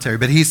wasn't in the military.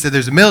 But he said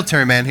there's a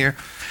military man here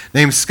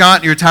named Scott,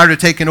 and you're tired of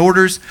taking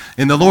orders,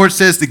 and the Lord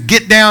says to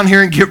get down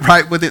here and get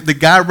right with it. The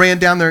guy ran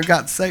down there and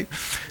got saved.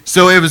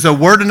 So it was a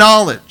word of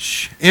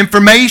knowledge,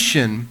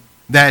 information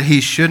that he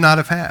should not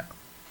have had.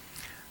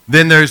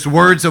 Then there's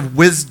words of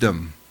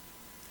wisdom,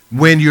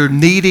 when you're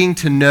needing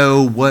to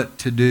know what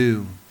to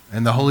do,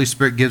 and the Holy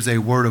Spirit gives a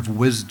word of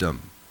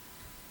wisdom.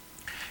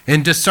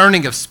 And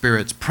discerning of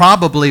spirits,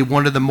 probably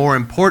one of the more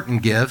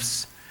important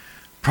gifts,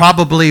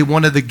 probably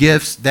one of the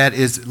gifts that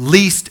is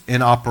least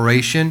in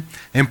operation,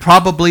 and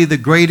probably the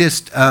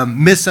greatest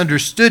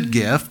misunderstood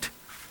gift,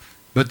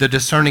 but the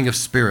discerning of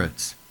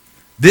spirits.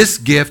 This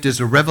gift is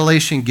a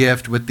revelation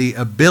gift with the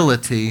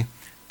ability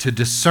to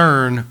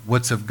discern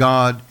what's of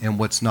God and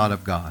what's not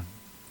of God.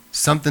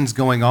 Something's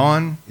going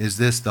on. Is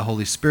this the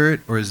Holy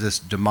Spirit, or is this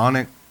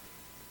demonic,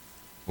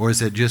 or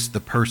is it just the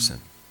person?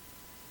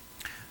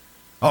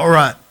 All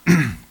right.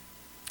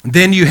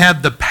 Then you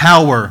have the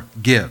power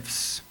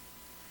gifts.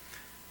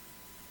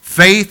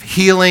 Faith,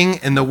 healing,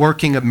 and the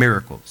working of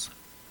miracles.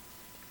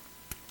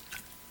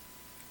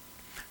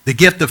 The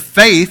gift of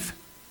faith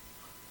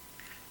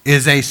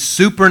is a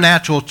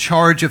supernatural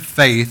charge of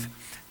faith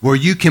where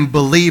you can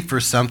believe for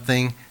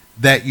something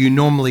that you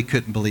normally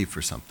couldn't believe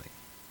for something.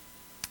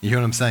 You hear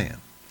what I'm saying?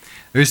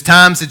 There's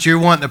times that you're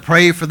wanting to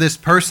pray for this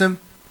person.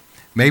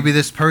 Maybe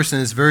this person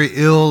is very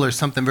ill or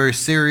something very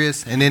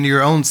serious, and in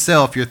your own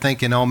self you're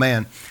thinking, oh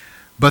man.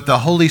 But the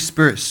Holy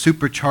Spirit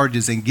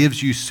supercharges and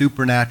gives you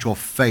supernatural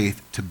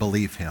faith to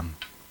believe him.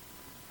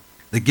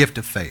 The gift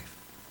of faith.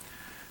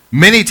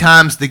 Many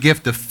times the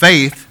gift of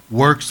faith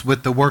works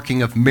with the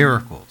working of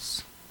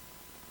miracles,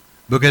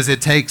 because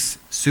it takes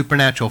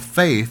supernatural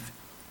faith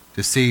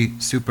to see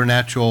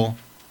supernatural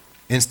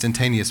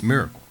instantaneous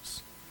miracles.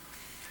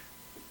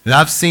 And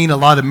I've seen a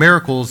lot of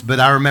miracles, but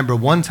I remember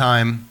one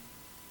time,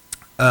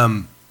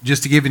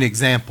 just to give you an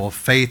example of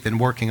faith and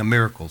working of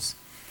miracles.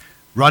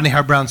 Rodney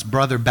Howard Brown's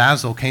brother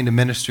Basil came to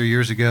minister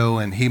years ago,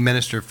 and he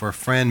ministered for a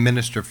friend,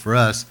 ministered for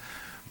us.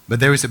 But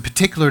there was a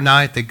particular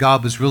night that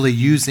God was really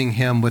using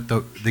him with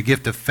the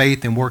gift of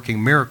faith and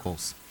working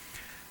miracles.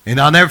 And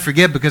I'll never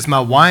forget, because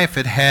my wife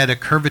had had a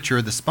curvature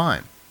of the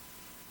spine.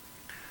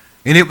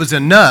 And it was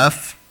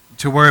enough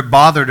to where it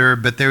bothered her,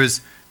 but there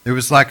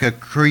was like a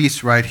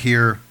crease right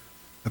here,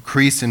 a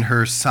crease in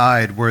her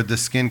side where the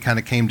skin kind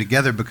of came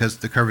together because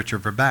of the curvature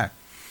of her back.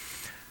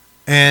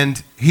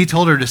 And he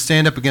told her to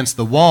stand up against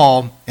the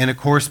wall, and of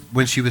course,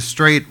 when she was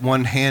straight,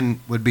 one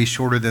hand would be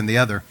shorter than the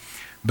other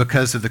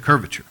because of the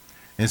curvature.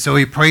 And so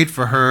he prayed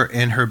for her,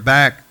 and her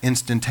back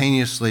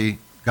instantaneously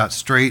got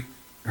straight.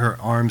 Her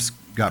arms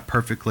got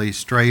perfectly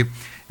straight.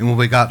 And when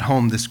we got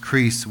home, this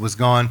crease was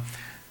gone.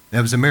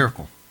 That was a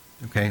miracle.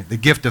 Okay, the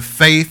gift of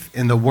faith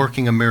and the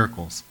working of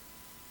miracles.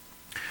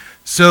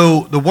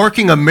 So the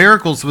working of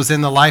miracles was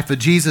in the life of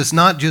Jesus,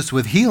 not just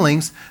with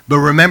healings, but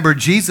remember,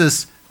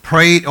 Jesus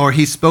prayed, or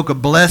he spoke a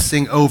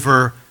blessing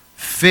over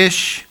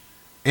fish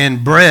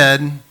and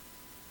bread,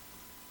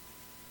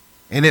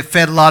 and it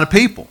fed a lot of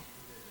people.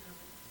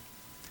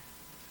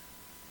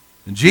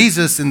 And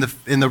Jesus, in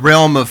the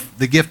realm of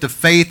the gift of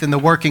faith and the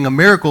working of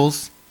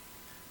miracles,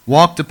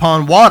 walked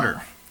upon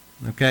water.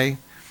 Okay?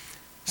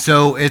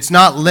 So it's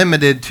not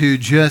limited to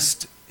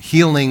just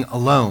healing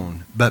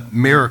alone, but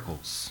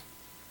miracles.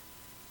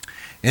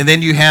 And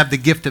then you have the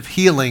gift of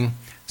healing.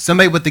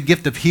 Somebody with the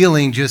gift of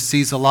healing just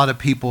sees a lot of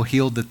people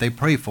healed that they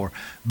pray for.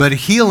 But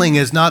healing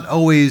is not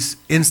always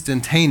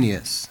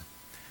instantaneous.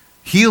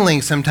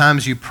 Healing,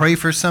 sometimes you pray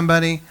for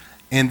somebody,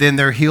 and then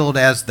they're healed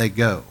as they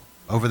go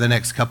over the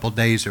next couple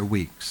days or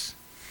weeks.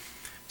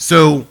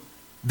 So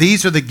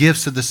these are the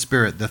gifts of the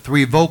Spirit, the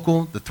 3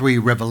 vocal, the 3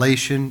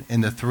 revelation,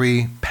 and the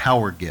 3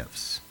 power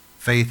gifts,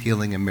 faith,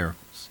 healing, and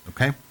miracles.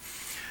 Okay?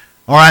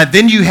 All right,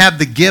 then you have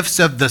the gifts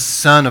of the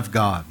Son of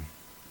God.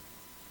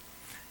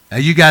 Now,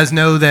 you guys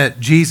know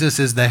that Jesus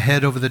is the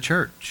head over the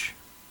church.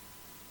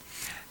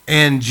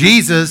 And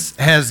Jesus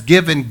has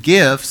given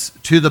gifts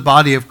to the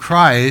body of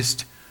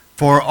Christ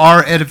for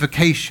our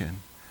edification.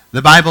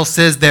 The Bible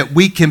says that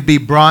we can be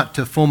brought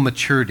to full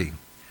maturity,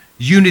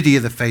 unity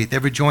of the faith,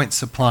 every joint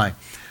supply.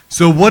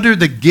 So what are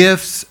the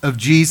gifts of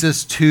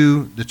Jesus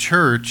to the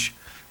church?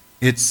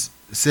 It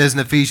says in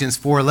Ephesians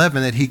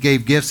 4:11 that he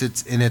gave gifts,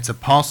 and it's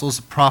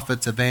apostles,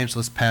 prophets,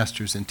 evangelists,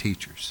 pastors, and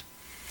teachers.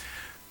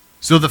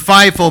 So the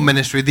fivefold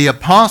ministry, the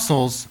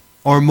apostles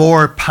are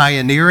more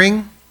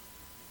pioneering,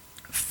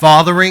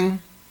 fathering,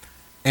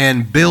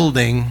 and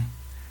building.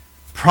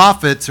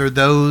 Prophets are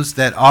those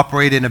that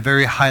operate in a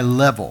very high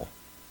level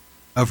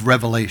of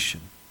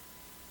revelation.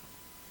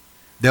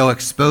 They'll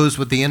expose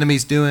what the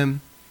enemy's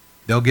doing.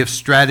 They'll give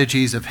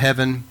strategies of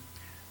heaven.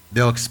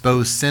 They'll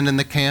expose sin in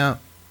the camp.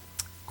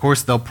 Of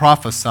course, they'll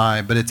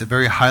prophesy, but it's a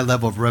very high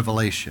level of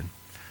revelation.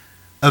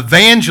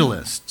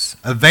 Evangelists.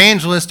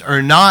 Evangelists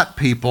are not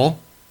people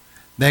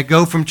that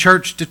go from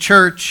church to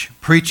church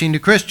preaching to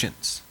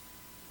Christians.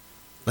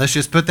 Let's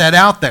just put that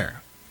out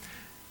there.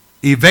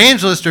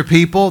 Evangelists are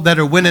people that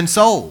are winning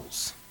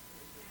souls.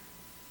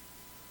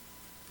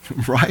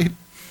 Right?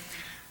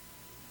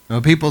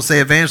 When people say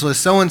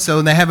evangelist so-and-so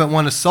and they haven't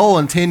won a soul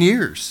in 10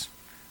 years.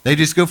 They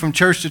just go from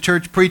church to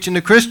church preaching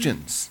to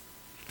Christians.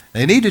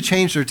 They need to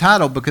change their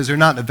title because they're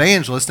not an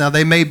evangelist. Now,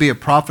 they may be a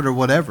prophet or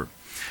whatever.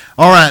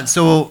 All right,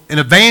 so an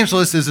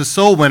evangelist is a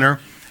soul winner.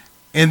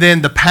 And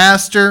then the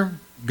pastor,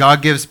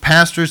 God gives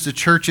pastors to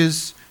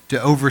churches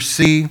to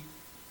oversee,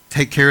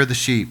 take care of the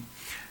sheep.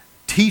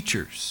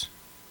 Teachers.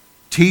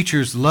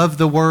 Teachers love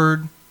the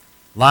word,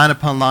 line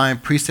upon line,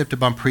 precept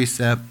upon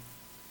precept.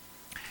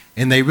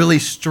 And they really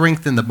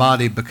strengthen the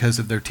body because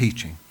of their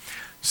teaching.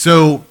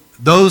 So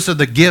those are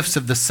the gifts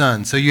of the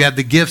Son. So you have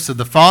the gifts of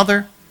the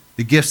Father,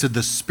 the gifts of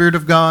the Spirit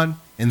of God,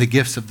 and the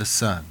gifts of the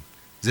Son.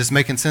 Is this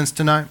making sense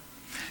tonight?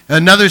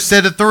 Another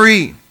set of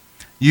three.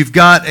 You've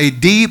got a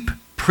deep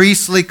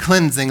priestly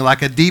cleansing,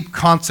 like a deep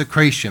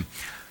consecration.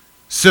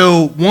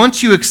 So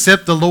once you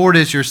accept the Lord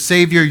as your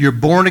Savior, you're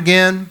born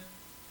again,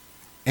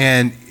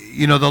 and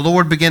the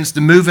Lord begins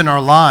to move in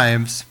our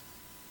lives.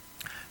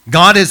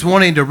 God is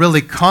wanting to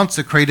really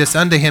consecrate us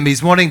unto Him.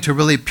 He's wanting to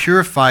really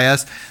purify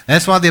us.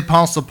 That's why the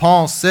Apostle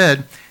Paul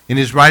said in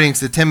his writings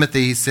to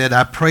Timothy, he said,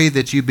 I pray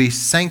that you be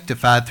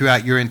sanctified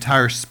throughout your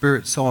entire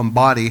spirit, soul, and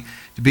body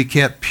to be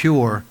kept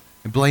pure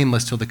and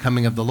blameless till the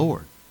coming of the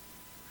Lord.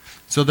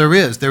 So there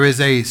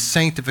is a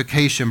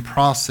sanctification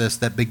process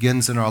that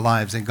begins in our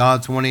lives, and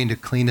God's wanting to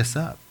clean us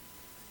up.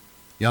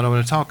 Y'all know what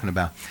I'm talking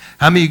about.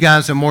 How many of you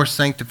guys are more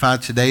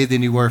sanctified today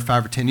than you were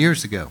 5 or 10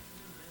 years ago?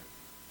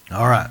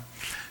 All right.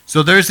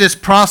 So there's this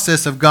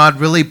process of God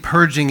really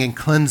purging and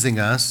cleansing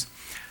us.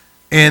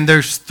 And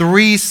there's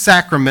 3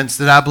 sacraments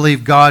that I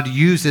believe God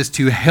uses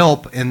to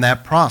help in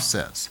that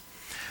process.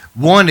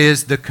 One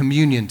is the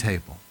communion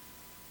table.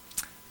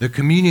 The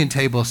communion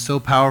table is so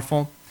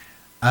powerful.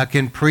 I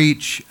can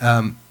preach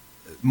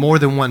more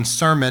than one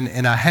sermon,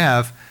 and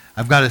I've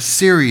got a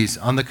series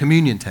on the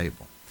communion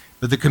table.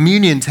 But the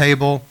communion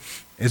table,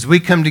 as we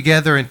come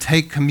together and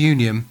take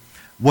communion,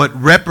 what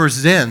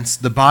represents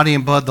the body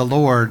and blood of the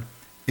Lord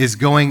is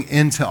going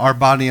into our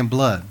body and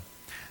blood.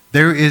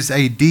 There is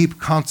a deep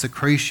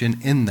consecration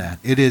in that.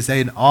 It is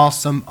an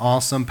awesome,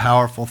 awesome,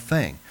 powerful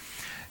thing.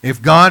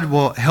 If God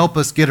will help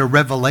us get a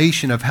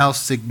revelation of how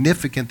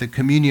significant the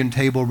communion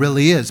table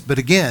really is. But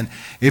again,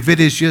 if it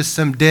is just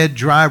some dead,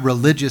 dry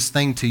religious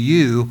thing to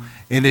you,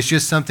 and it's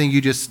just something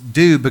you just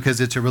do because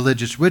it's a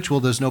religious ritual,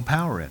 there's no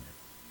power in it.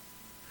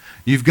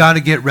 You've got to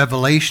get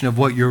revelation of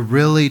what you're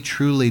really,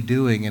 truly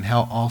doing and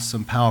how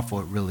awesome, powerful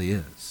it really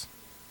is.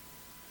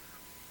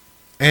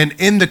 And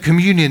in the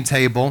communion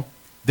table,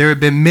 there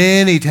have been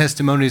many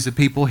testimonies of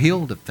people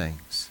healed of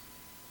things.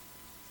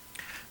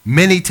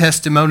 Many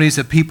testimonies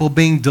of people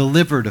being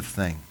delivered of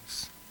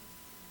things.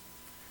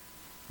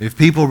 If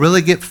people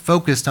really get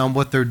focused on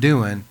what they're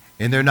doing,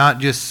 and they're not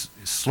just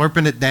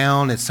slurping it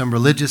down at some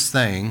religious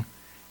thing,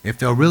 if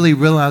they'll really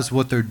realize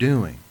what they're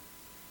doing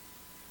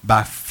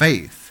by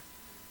faith,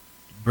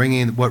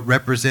 bringing what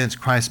represents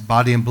Christ's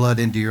body and blood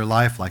into your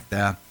life like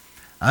that,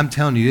 I'm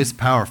telling you, it's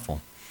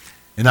powerful.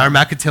 And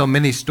I could tell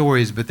many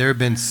stories, but there have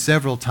been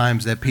several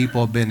times that people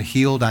have been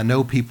healed. I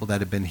know people that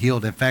have been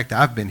healed. In fact,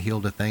 I've been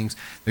healed of things.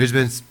 There's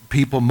been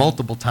people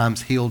multiple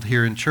times healed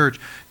here in church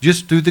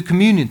just through the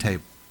communion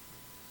table.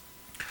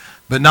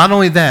 But not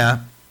only that,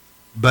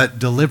 but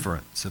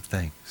deliverance of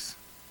things.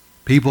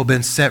 People have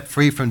been set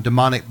free from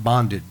demonic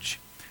bondage.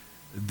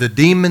 The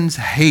demons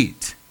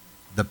hate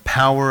the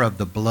power of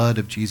the blood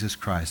of Jesus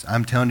Christ.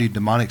 I'm telling you,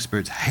 demonic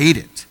spirits hate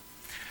it.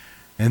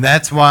 And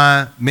that's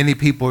why many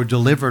people are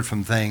delivered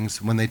from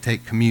things when they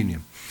take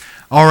communion.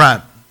 All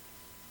right.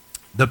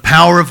 The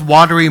power of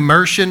water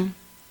immersion,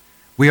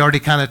 we already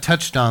kind of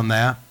touched on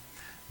that.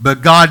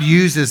 But God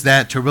uses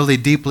that to really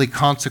deeply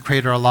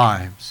consecrate our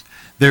lives.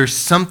 There's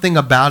something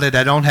about it.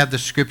 I don't have the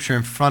scripture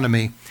in front of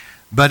me.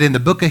 But in the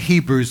book of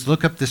Hebrews,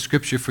 look up the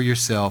scripture for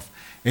yourself.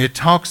 It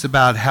talks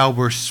about how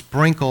we're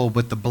sprinkled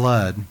with the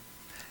blood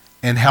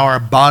and how our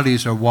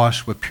bodies are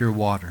washed with pure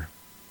water.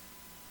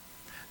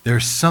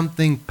 There's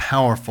something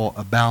powerful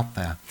about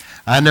that.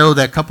 I know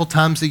that a couple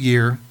times a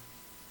year,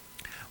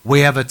 we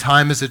have a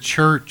time as a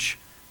church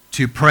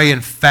to pray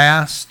and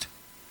fast,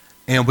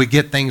 and we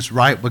get things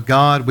right with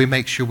God. We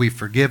make sure we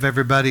forgive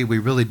everybody. We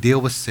really deal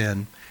with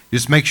sin.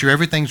 Just make sure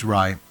everything's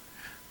right.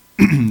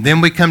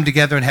 Then we come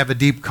together and have a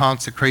deep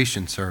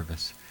consecration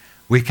service.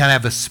 We kind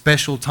of have a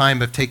special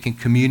time of taking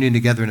communion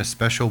together in a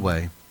special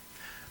way.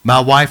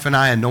 My wife and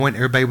I anoint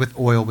everybody with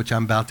oil, which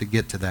I'm about to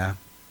get to that,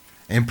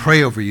 and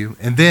pray over you.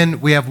 And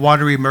then we have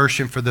water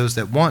immersion for those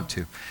that want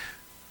to.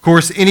 Of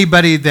course,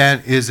 anybody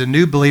that is a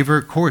new believer,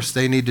 of course,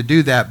 they need to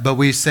do that. But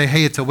we say,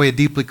 hey, it's a way of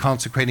deeply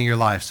consecrating your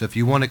life. So if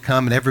you want to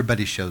come, and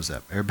everybody shows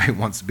up. Everybody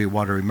wants to be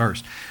water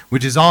immersed,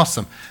 which is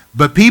awesome.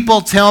 But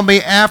people tell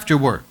me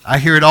afterward, I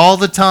hear it all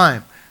the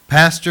time,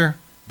 Pastor,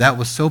 that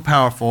was so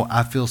powerful,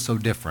 I feel so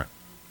different.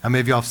 How many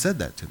of y'all have said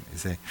that to me? You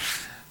say,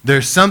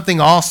 there's something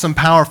awesome,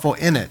 powerful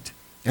in it.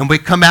 And we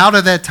come out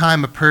of that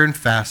time of prayer and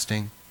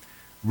fasting,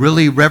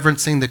 really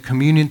reverencing the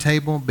communion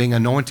table, being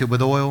anointed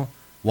with oil,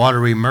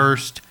 water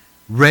immersed,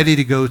 ready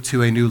to go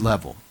to a new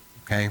level,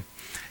 okay?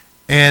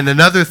 And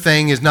another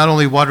thing is not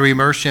only water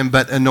immersion,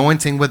 but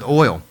anointing with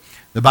oil.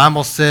 The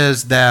Bible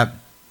says that,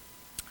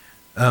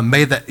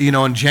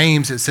 in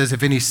James, it says,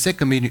 if any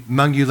sick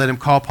among you, let him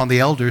call upon the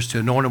elders to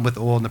anoint him with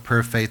oil and the prayer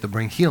of faith to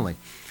bring healing.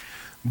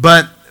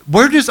 But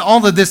where does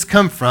all of this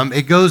come from?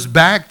 It goes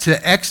back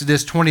to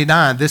Exodus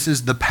 29. This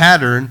is the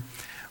pattern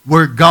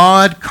where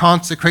God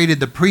consecrated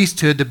the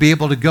priesthood to be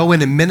able to go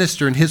in and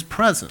minister in his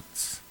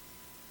presence.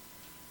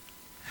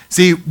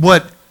 See,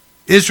 what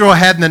Israel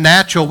had in the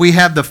natural, we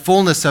have the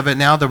fullness of it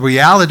now, the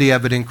reality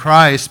of it in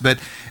Christ. But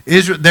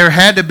there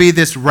had to be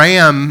this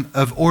ram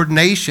of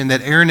ordination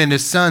that Aaron and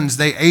his sons,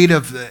 they ate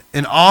of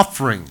an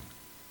offering.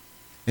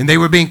 And they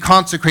were being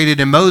consecrated,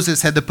 and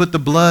Moses had to put the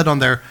blood on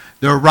their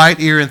right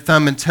ear and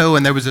thumb and toe,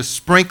 and there was a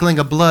sprinkling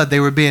of blood.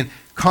 They were being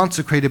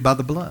consecrated by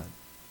the blood.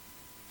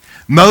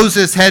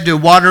 Moses had to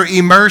water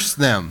immerse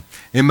them,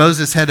 and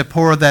Moses had to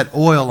pour that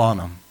oil on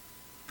them.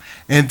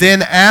 And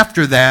then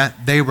after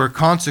that, they were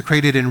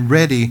consecrated and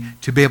ready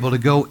to be able to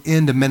go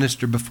in to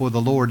minister before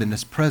the Lord in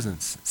his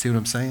presence. See what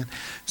I'm saying?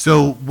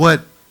 So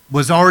what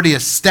was already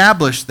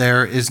established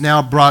there is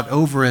now brought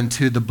over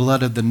into the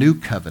blood of the new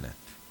covenant.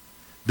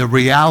 The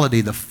reality,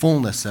 the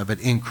fullness of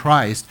it in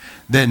Christ.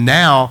 Then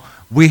now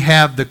we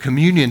have the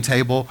communion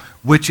table,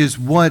 which is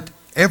what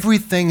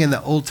everything in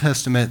the Old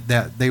Testament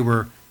that they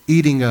were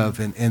eating of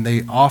and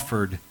they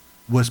offered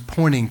was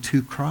pointing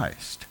to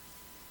Christ.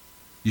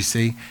 You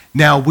see?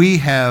 Now we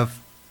have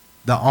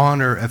the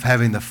honor of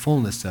having the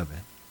fullness of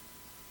it.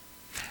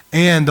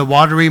 And the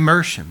water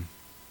immersion,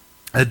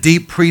 a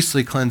deep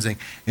priestly cleansing,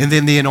 and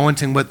then the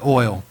anointing with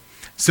oil.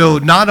 So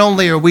not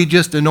only are we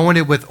just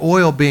anointed with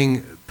oil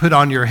being put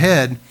on your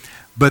head,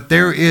 but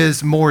there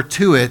is more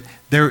to it.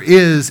 There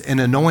is an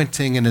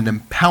anointing and an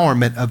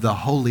empowerment of the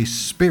Holy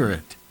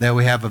Spirit that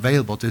we have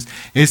available to us.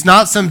 It's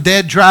not some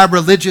dead, dry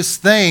religious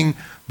thing,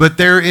 but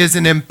there is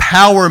an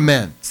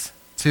empowerment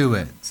to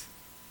it.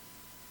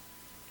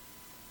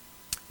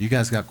 You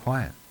guys got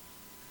quiet.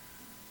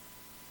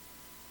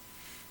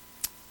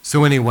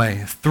 So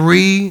anyway,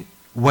 3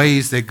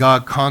 ways that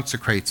God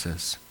consecrates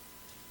us.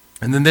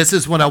 And then this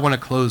is what I want to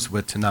close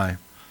with tonight.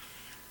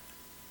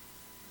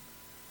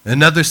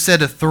 Another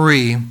set of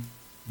 3,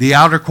 the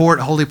outer court,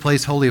 holy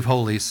place, holy of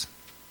holies.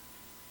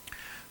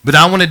 But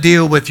I want to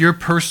deal with your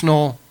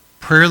personal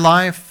prayer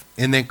life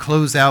and then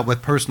close out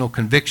with personal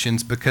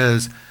convictions,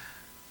 because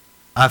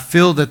I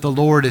feel that the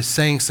Lord is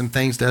saying some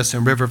things to us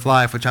in River of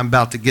Life, which I'm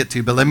about to get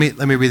to. But let me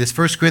read this.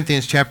 1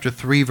 Corinthians chapter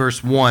 3,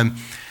 verse 1.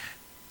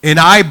 And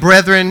I,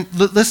 brethren,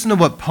 listen to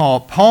what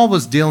Paul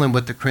was dealing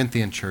with the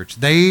Corinthian church.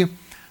 They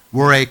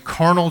were a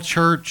carnal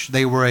church.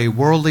 They were a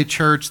worldly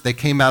church. They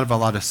came out of a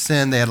lot of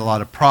sin. They had a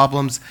lot of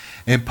problems.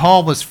 And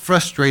Paul was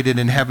frustrated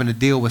in having to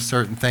deal with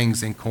certain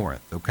things in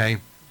Corinth, okay?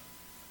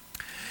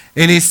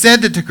 And he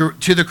said to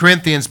the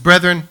Corinthians,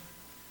 brethren,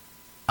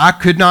 I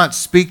could not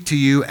speak to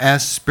you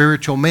as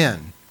spiritual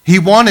men. He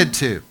wanted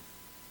to,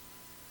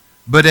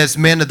 but as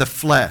men of the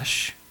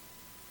flesh,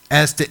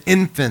 as to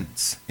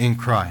infants in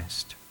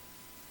Christ.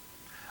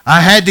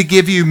 I had to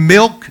give you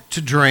milk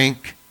to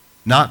drink,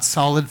 not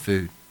solid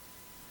food.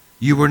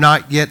 You were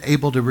not yet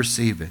able to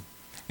receive it.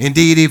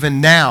 Indeed,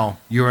 even now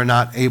you are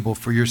not able,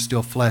 for you're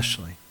still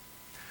fleshly.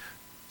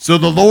 So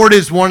the Lord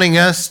is wanting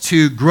us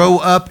to grow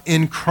up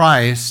in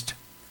Christ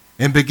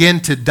and begin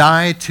to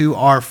die to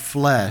our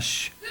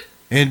flesh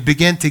and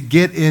begin to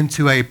get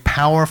into a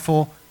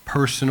powerful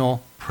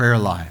personal prayer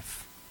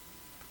life.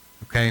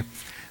 Okay?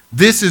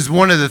 This is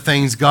one of the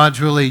things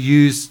God's really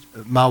used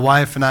my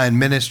wife and I in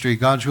ministry.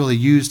 God's really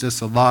used us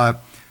a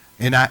lot.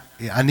 And I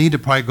need to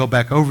probably go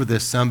back over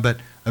this some, but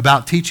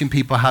about teaching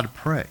people how to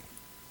pray.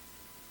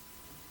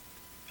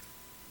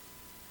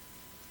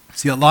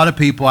 See, a lot of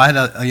people, I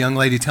had a young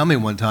lady tell me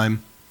one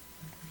time,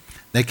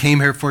 they came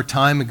here for a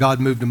time and God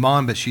moved them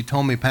on, but she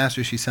told me,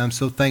 Pastor, she said, I'm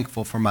so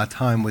thankful for my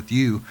time with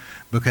you,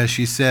 because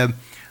she said,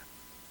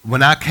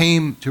 when I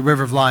came to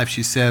River of Life,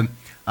 she said,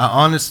 I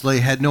honestly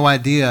had no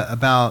idea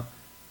about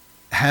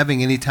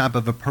having any type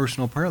of a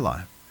personal prayer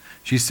life.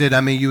 She said,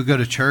 I mean, you would go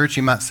to church,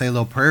 you might say a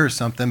little prayer or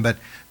something, but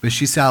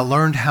she said, I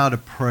learned how to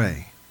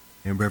pray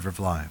in River of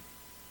Life.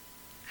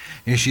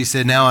 And she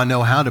said, now I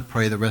know how to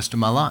pray the rest of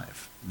my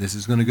life. This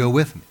is going to go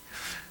with me.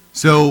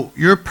 So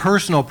your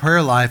personal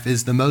prayer life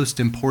is the most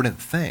important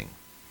thing.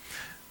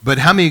 But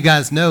how many of you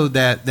guys know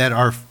that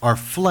our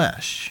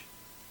flesh,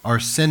 our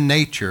sin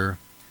nature,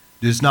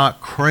 does not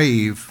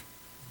crave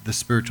the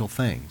spiritual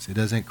things? It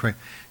doesn't crave.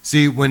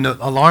 See, when the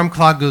alarm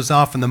clock goes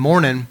off in the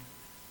morning,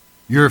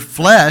 your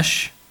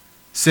flesh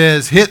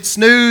says, hit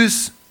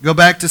snooze, go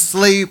back to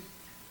sleep,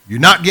 you're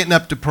not getting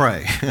up to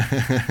pray.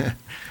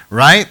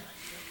 Right?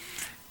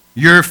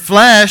 Your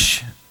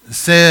flesh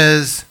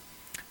says,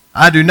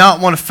 I do not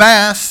want to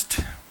fast.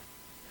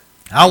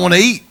 I want to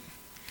eat.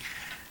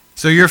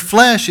 So your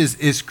flesh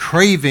is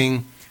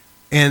craving,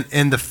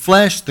 and the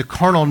flesh, the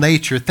carnal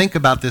nature, think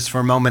about this for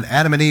a moment.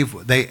 Adam and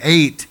Eve, they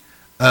ate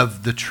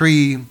of the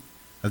tree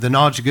of the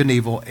knowledge of good and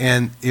evil,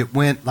 and it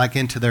went like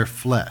into their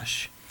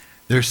flesh.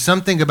 There's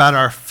something about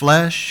our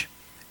flesh.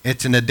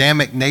 It's an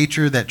Adamic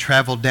nature that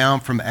traveled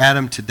down from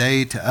Adam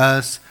today to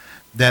us,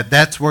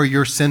 that's where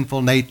your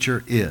sinful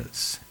nature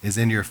is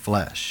in your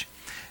flesh.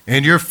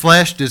 And your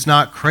flesh does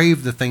not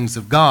crave the things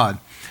of God,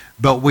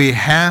 but we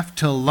have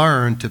to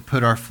learn to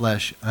put our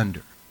flesh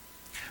under.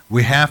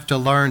 We have to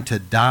learn to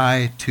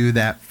die to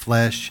that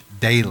flesh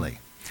daily.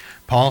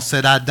 Paul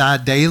said, I die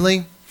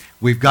daily.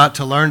 We've got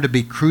to learn to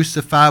be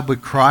crucified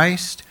with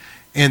Christ.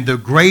 And the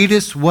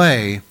greatest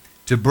way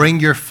to bring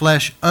your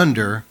flesh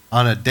under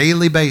on a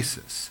daily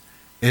basis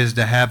is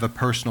to have a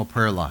personal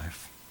prayer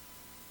life.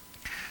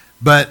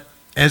 But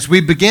as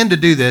we begin to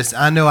do this,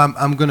 I know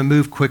I'm going to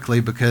move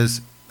quickly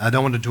because I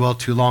don't want to dwell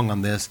too long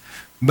on this.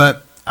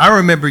 But I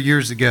remember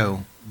years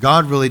ago,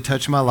 God really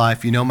touched my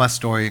life. You know my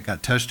story. I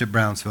got touched at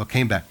Brownsville,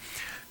 came back.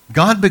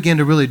 God began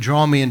to really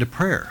draw me into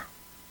prayer.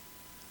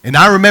 And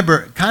I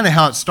remember kind of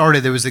how it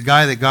started. There was a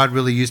guy that God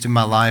really used in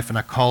my life, and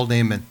I called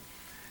him,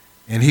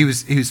 and he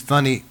was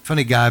funny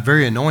guy,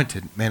 very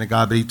anointed man of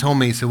God. But he told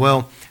me, he said,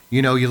 well,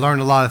 you know, you learn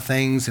a lot of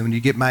things, and when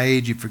you get my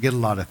age, you forget a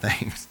lot of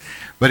things.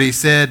 But he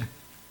said,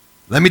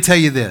 let me tell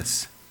you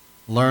this,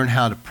 learn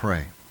how to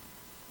pray.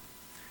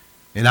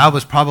 And I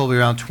was probably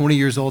around 20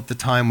 years old at the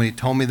time when he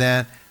told me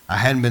that. I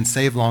hadn't been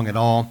saved long at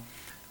all.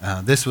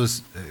 This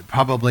was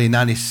probably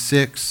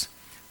 96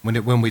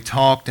 when we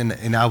talked,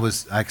 and I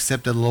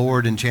accepted the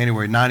Lord in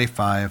January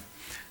 95.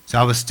 So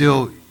I was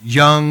still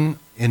young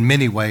in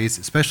many ways,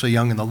 especially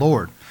young in the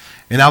Lord.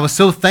 And I was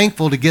so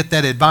thankful to get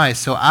that advice.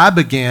 So I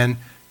began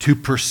to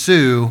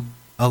pursue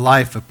a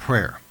life of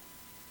prayer.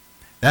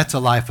 That's a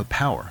life of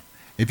power.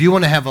 If you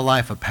want to have a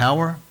life of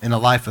power and a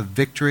life of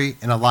victory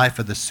and a life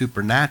of the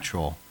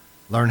supernatural,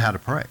 learn how to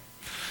pray.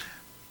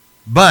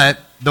 But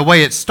the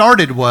way it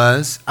started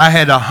was I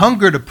had a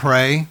hunger to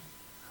pray,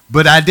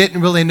 but I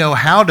didn't really know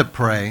how to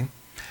pray.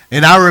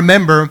 And I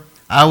remember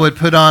I would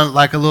put on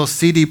like a little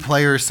CD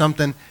player or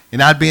something,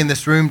 and I'd be in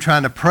this room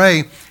trying to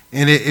pray,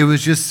 and it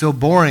was just so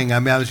boring. I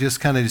mean, I was just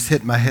kind of just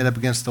hitting my head up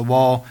against the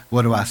wall.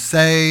 What do I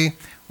say?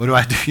 What do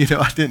I do? You know,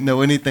 I didn't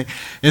know anything.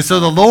 And so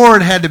the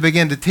Lord had to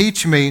begin to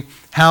teach me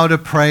how to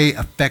pray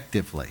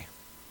effectively.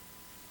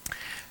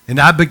 And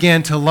I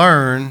began to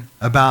learn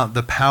about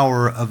the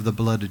power of the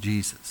blood of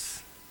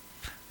Jesus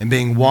and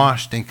being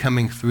washed and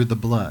coming through the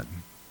blood.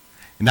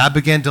 And I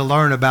began to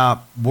learn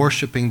about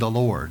worshiping the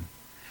Lord.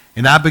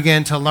 And I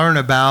began to learn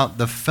about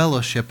the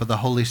fellowship of the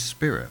Holy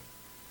Spirit.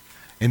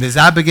 And as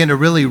I began to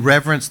really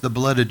reverence the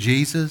blood of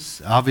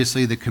Jesus,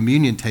 obviously the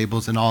communion table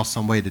is an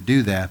awesome way to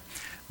do that.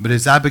 But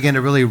as I began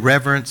to really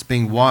reverence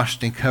being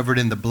washed and covered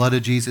in the blood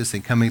of Jesus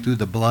and coming through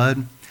the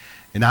blood,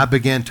 and I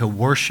began to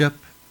worship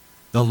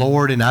the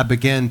Lord, and I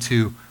began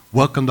to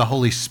welcome the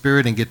Holy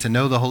Spirit and get to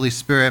know the Holy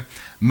Spirit,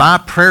 my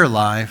prayer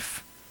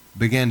life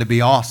began to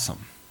be awesome.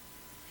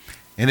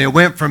 And it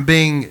went from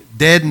being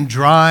dead and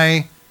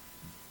dry,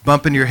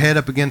 bumping your head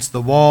up against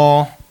the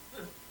wall.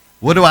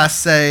 What do I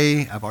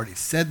say? I've already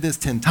said this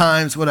 10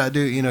 times. What do I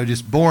do? You know,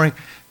 just boring,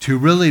 to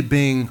really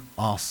being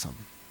awesome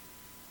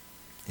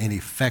and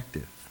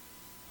effective.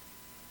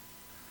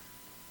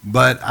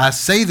 But I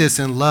say this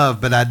in love,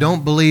 but I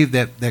don't believe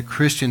that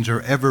Christians are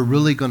ever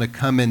really going to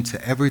come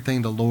into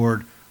everything the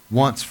Lord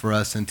wants for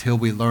us until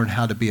we learn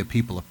how to be a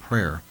people of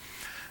prayer.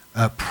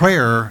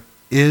 Prayer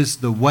is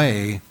the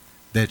way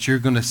that you're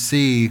going to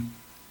see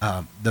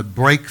the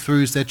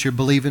breakthroughs that you're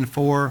believing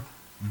for,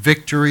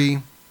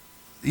 victory.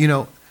 You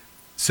know,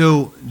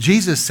 so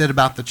Jesus said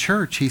about the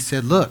church, he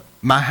said, look,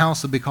 my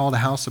house will be called a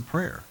house of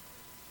prayer.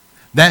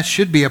 That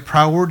should be a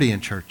priority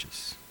in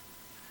churches.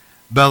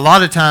 But a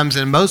lot of times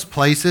in most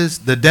places,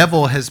 the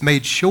devil has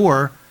made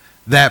sure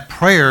that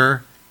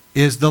prayer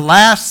is the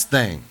last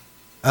thing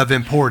of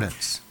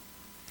importance.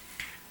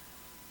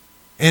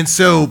 And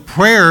so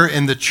prayer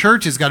in the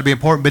church has got to be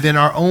important, but in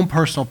our own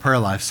personal prayer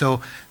life.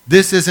 So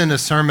this isn't a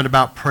sermon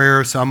about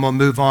prayer, so I'm going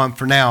to move on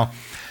for now.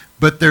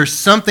 But there's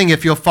something,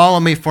 if you'll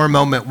follow me for a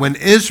moment, when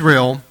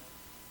Israel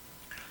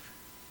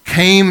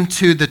came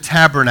to the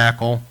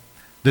tabernacle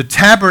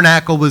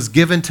was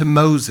given to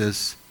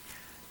Moses.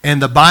 And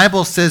the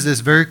Bible says this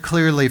very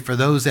clearly for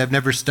those that have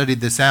never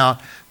studied this out.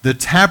 The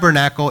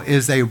tabernacle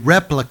is a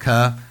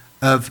replica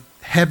of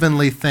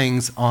heavenly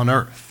things on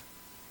earth.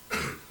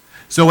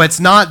 So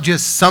it's not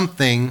just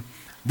something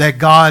that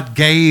God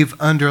gave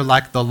under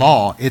like the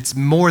law. It's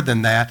more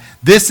than that.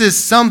 This is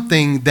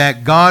something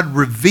that God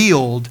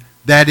revealed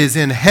that is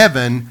in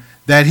heaven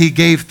that he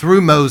gave through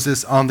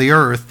Moses on the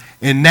earth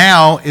and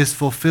now is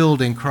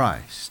fulfilled in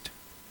Christ.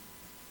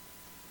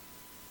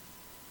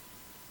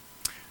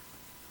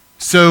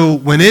 So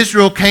when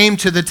Israel came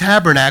to the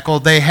tabernacle,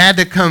 they had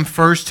to come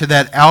first to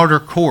that outer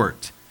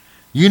court.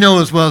 You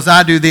know as well as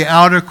I do, the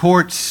outer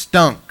court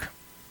stunk.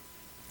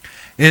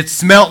 It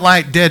smelt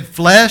like dead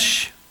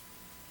flesh.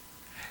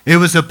 It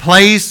was a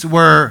place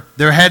where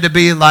there had to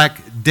be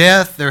like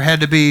death. There had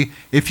to be,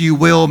 if you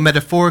will,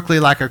 metaphorically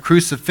like a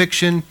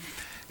crucifixion.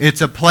 It's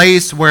a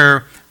place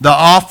where the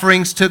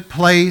offerings took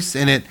place,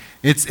 and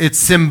it's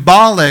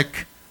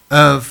symbolic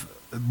of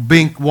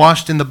being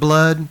washed in the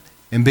blood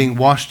and being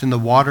washed in the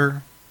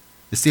water.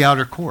 It's the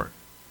outer court.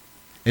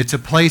 It's a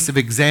place of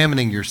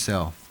examining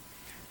yourself.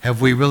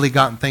 Have we really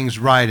gotten things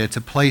right? It's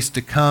a place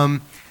to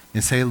come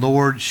and say,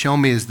 Lord, show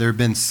me, has there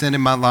been sin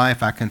in my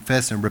life? I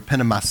confess and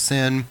repent of my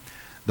sin.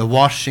 The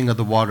washing of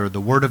the water, the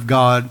Word of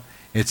God,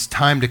 it's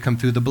time to come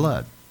through the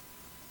blood.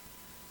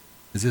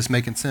 Is this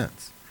making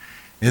sense?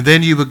 And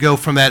then you would go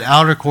from that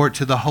outer court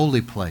to the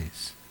holy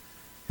place.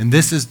 And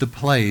this is the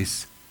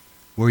place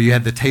where you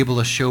had the table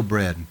of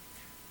showbread,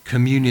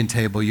 communion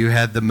table. You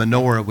had the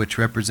menorah, which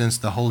represents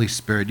the Holy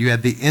Spirit. You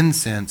had the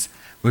incense,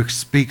 which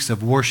speaks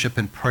of worship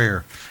and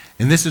prayer.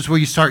 And this is where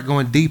you start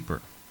going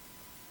deeper.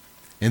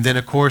 And then,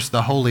 of course,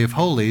 the Holy of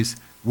Holies,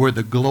 where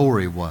the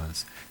glory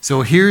was.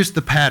 So here's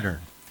the pattern.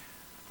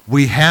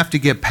 We have to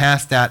get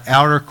past that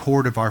outer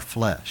court of our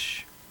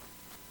flesh.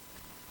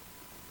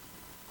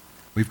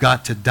 We've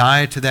got to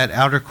die to that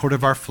outer court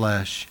of our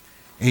flesh,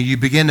 and you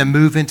begin to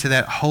move into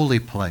that holy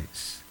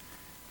place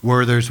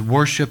where there's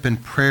worship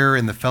and prayer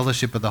and the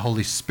fellowship of the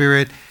Holy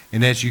Spirit.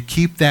 And as you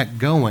keep that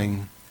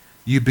going,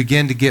 you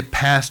begin to get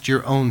past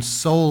your own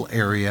soul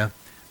area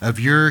of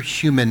your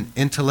human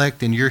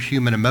intellect and your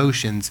human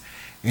emotions,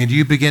 and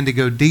you begin to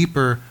go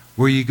deeper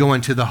where you go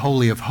into the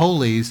Holy of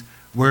Holies,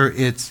 where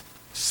it's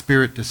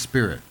spirit to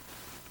spirit.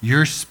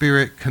 Your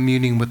spirit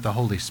communing with the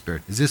Holy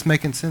Spirit. Is this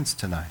making sense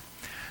tonight?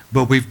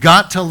 But we've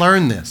got to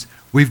learn this.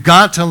 We've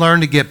got to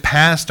learn to get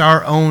past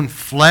our own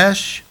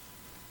flesh,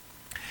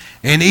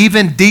 and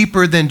even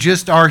deeper than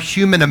just our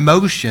human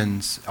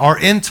emotions, our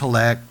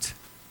intellect,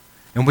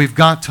 and we've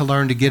got to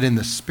learn to get in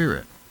the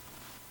Spirit.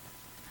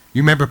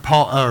 You remember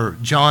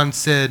John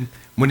said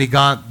when he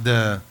got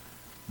the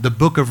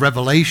book of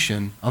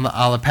Revelation on the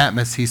Isle of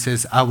Patmos, he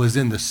says, I was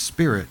in the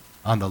Spirit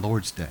on the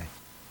Lord's day.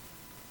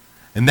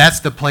 And that's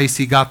the place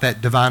he got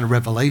that divine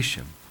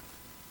revelation.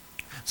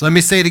 So let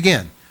me say it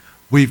again.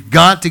 We've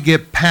got to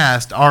get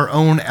past our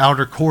own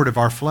outer court of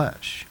our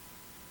flesh.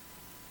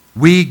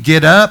 We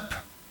get up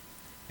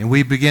and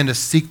we begin to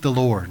seek the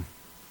Lord.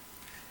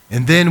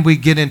 And then we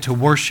get into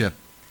worship.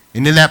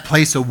 And in that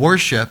place of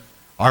worship,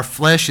 our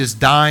flesh is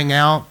dying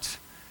out.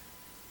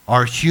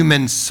 Our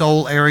human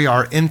soul area,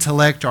 our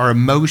intellect, our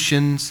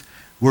emotions,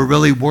 we're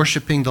really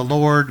worshiping the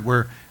Lord.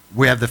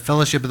 We have the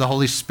fellowship of the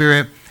Holy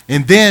Spirit.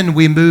 And then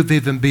we move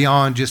even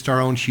beyond just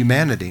our own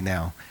humanity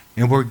now.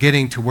 And we're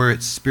getting to where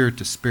it's spirit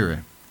to spirit.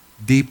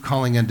 Deep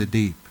calling unto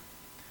deep.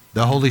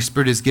 The Holy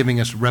Spirit is giving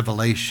us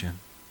revelation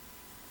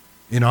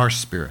in our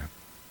spirit.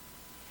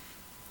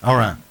 All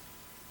right.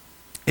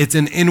 It's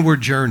an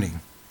inward journey.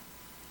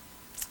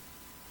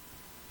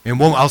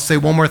 And I'll say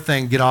one more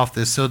thing, get off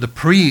this. So the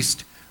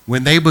priest,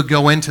 when they would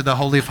go into the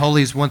Holy of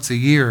Holies once a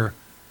year,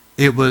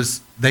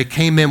 they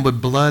came in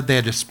with blood. They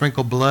had to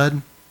sprinkle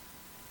blood.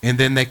 And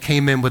then they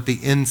came in with the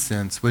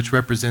incense, which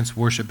represents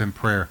worship and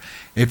prayer.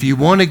 If you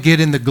want to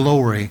get in the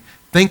glory,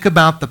 think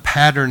about the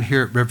pattern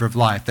here at River of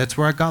Life. That's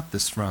where I got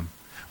this from.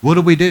 What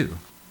do?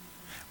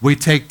 We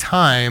take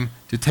time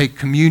to take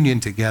communion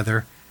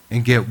together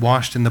and get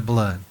washed in the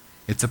blood.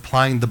 It's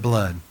applying the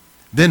blood.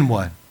 Then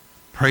what?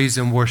 Praise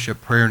and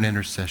worship, prayer and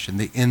intercession,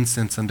 the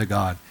incense unto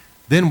God.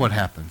 Then what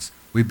happens?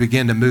 We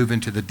begin to move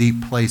into the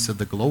deep place of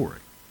the glory.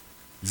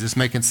 Is this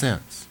making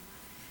sense?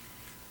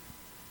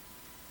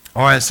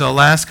 All right, so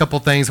last couple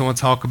things I want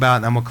to talk about,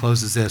 and I'm going to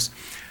close is this.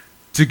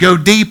 To go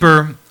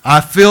deeper,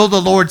 I feel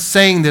the Lord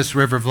saying this,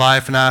 River of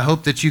Life, and I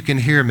hope that you can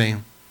hear me.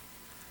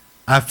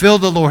 I feel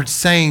the Lord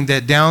saying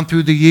that down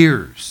through the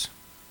years,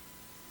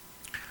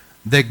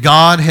 that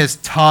God has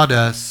taught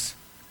us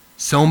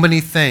so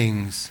many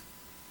things,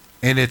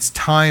 and it's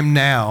time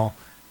now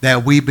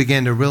that we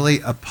begin to really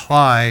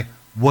apply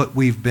what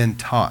we've been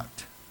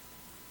taught.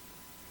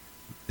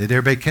 Did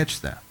everybody catch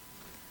that?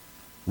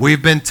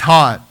 We've been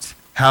taught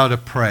how to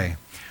pray.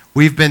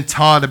 We've been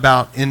taught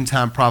about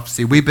end-time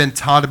prophecy. We've been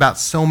taught about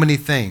so many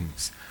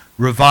things.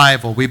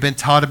 Revival. We've been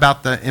taught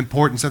about the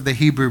importance of the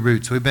Hebrew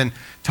roots. We've been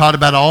taught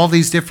about all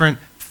these different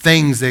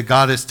things that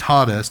God has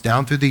taught us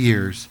down through the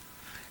years.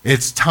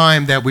 It's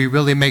time that we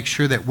really make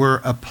sure that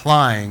we're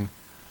applying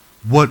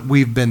what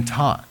we've been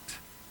taught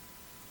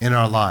in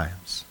our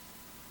lives.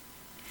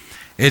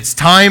 It's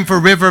time for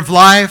River of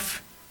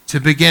Life to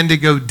begin to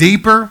go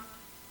deeper,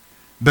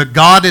 but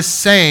God is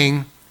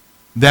saying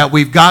that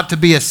we've got to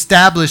be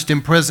established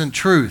in present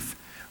truth.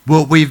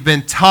 What we've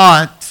been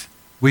taught,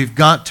 we've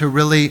got to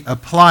really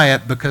apply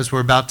it because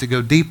we're about to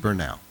go deeper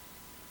now.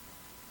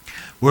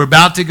 We're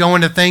about to go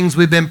into things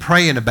we've been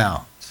praying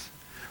about.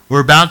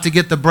 We're about to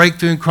get the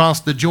breakthrough and cross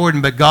the Jordan,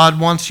 but God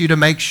wants you to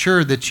make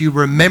sure that you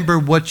remember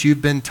what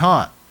you've been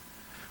taught.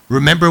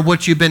 Remember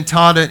what you've been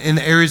taught in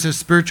the areas of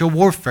spiritual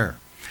warfare.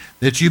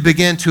 That you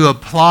begin to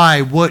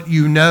apply what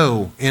you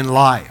know in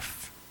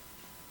life.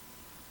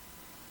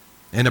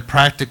 in a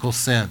practical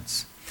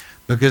sense,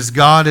 because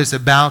God is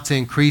about to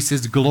increase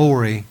his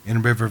glory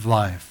in River of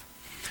Life.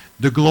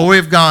 The glory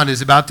of God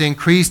is about to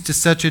increase to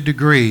such a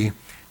degree,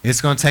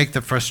 it's going to take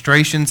the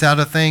frustrations out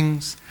of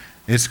things.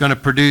 It's going to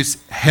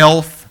produce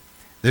health.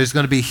 There's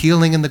going to be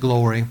healing in the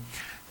glory.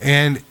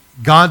 And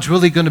God's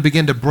really going to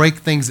begin to break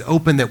things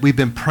open that we've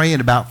been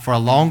praying about for a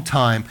long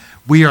time.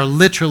 We are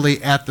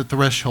literally at the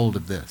threshold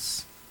of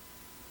this.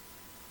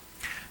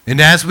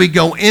 And as we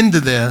go into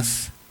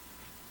this,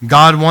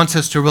 God wants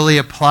us to really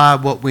apply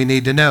what we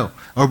need to know,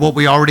 or what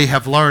we already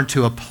have learned,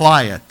 to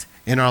apply it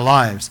in our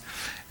lives.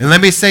 And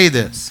let me say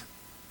this,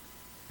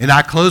 and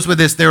I close with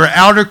this. There are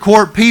outer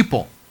court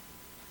people.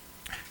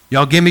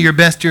 Y'all give me your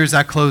best ear as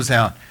I close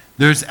out.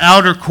 There's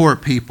outer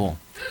court people.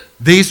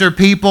 These are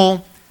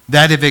people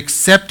that have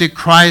accepted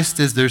Christ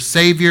as their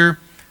Savior.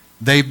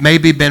 They've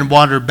maybe been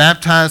water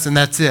baptized, and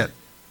that's it.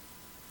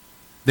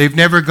 They've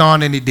never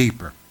gone any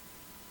deeper.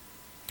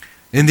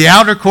 And the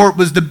outer court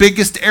was the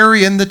biggest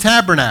area in the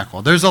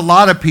tabernacle. There's a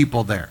lot of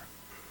people there.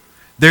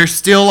 They're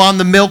still on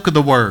the milk of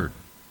the word.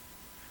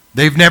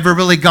 They've never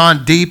really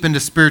gone deep into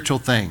spiritual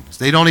things.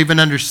 They don't even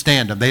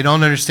understand them. They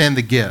don't understand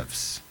the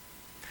gifts.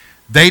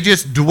 They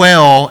just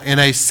dwell in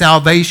a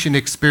salvation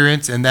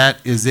experience, and that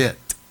is it.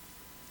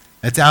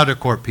 That's outer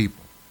court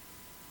people.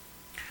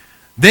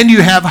 Then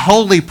you have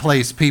holy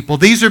place people.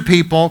 These are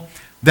people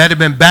that have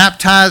been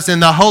baptized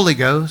in the Holy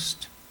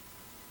Ghost.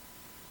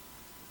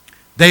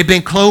 They've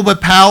been clothed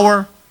with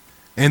power,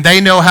 and they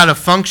know how to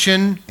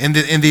function in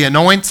the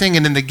anointing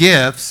and in the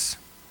gifts.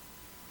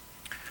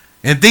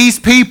 And these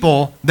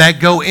people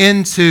that go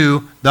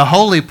into the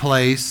holy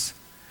place,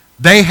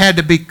 they had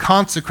to be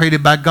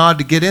consecrated by God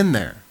to get in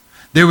there.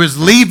 There was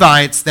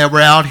Levites that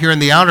were out here in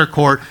the outer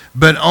court,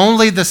 but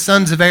only the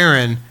sons of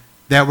Aaron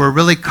that were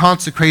really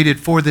consecrated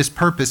for this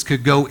purpose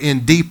could go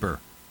in deeper.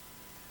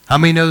 How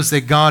many knows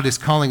that God is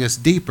calling us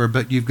deeper,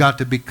 but you've got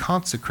to be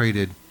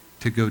consecrated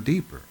to go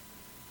deeper?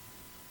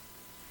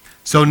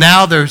 So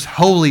now there's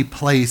holy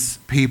place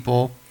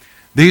people.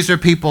 These are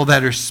people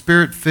that are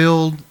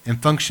spirit-filled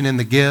and function in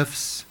the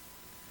gifts.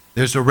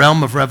 There's a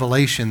realm of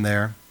revelation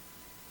there.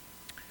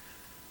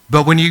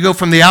 But when you go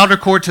from the outer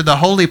court to the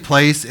holy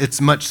place,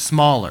 it's much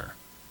smaller.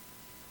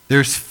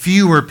 There's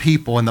fewer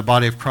people in the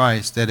body of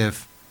Christ that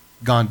have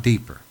gone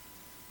deeper.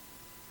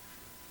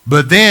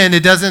 But then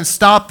it doesn't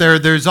stop there.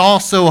 There's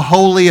also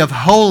holy of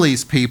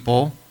holies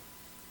people.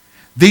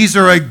 These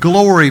are a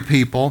glory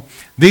people.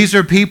 These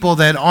are people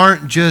that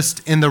aren't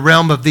just in the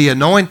realm of the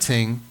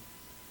anointing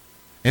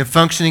and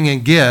functioning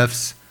in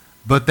gifts,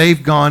 but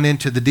they've gone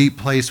into the deep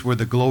place where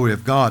the glory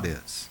of God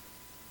is.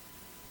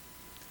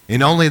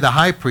 And only the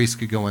high priest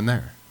could go in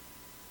there.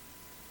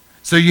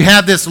 So you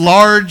have this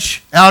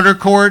large outer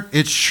court.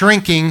 It's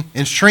shrinking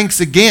and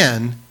shrinks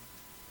again.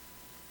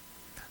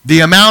 The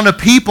amount of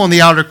people in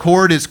the outer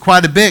court is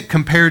quite a bit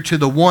compared to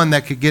the one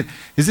that could get.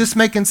 Is this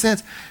making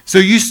sense? So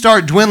you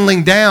start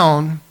dwindling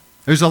down.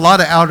 There's a lot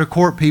of outer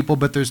court people,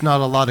 but there's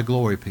not a lot of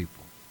glory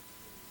people.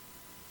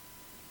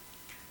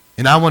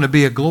 And I want to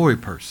be a glory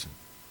person.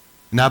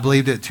 And I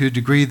believe that to a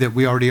degree that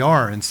we already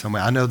are in some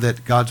way. I know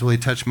that God's really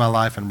touched my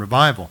life in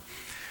revival.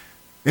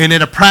 And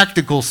in a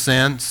practical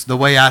sense, the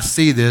way I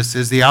see this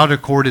is the outer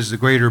court is the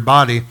greater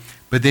body,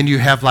 but then you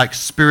have like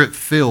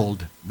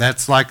spirit-filled.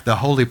 That's like the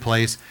holy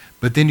place.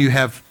 But then you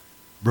have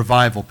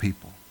revival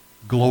people,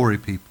 glory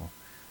people.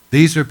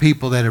 These are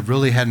people that have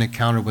really had an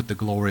encounter with the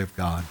glory of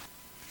God.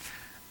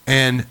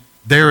 And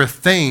there are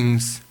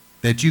things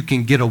that you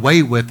can get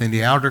away with in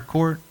the outer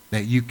court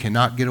that you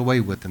cannot get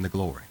away with in the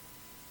glory.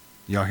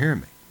 Y'all hear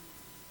me?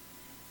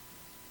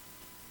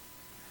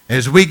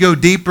 As we go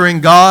deeper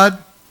in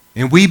God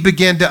and we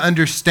begin to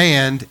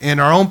understand in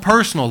our own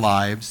personal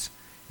lives,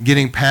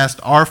 getting past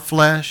our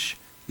flesh,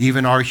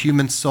 even our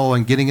human soul,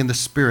 and getting in the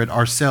spirit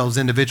ourselves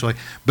individually.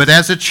 But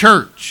as a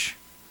church,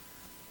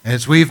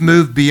 as we've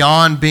moved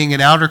beyond being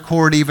an outer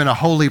court, even a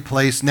holy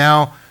place,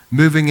 now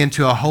moving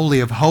into a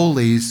holy of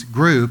holies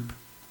group,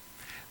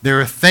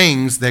 there are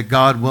things that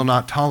God will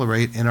not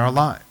tolerate in our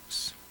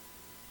lives.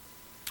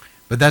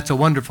 But that's a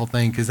wonderful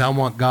thing, because I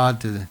want God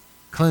to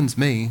cleanse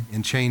me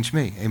and change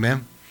me.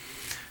 Amen?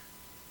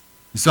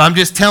 So I'm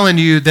just telling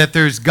you that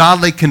there's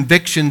godly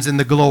convictions in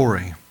the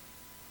glory.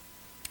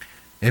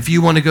 If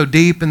you want to go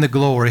deep in the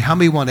glory, how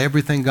many want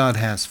everything God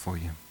has for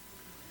you?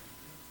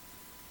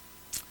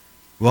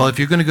 Well, if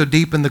you're going to go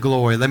deep in the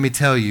glory, let me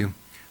tell you,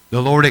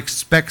 the Lord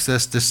expects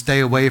us to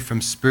stay away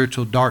from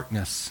spiritual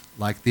darkness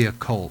like the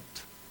occult.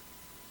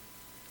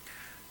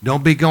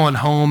 Don't be going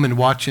home and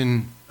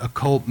watching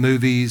occult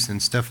movies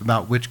and stuff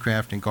about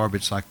witchcraft and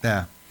garbage like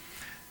that.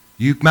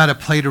 You might have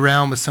played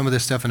around with some of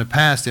this stuff in the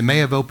past. It may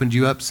have opened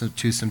you up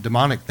to some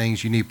demonic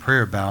things you need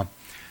prayer about.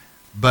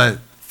 But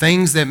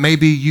things that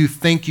maybe you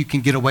think you can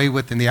get away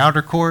with in the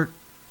outer court,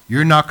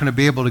 you're not going to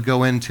be able to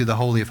go into the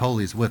Holy of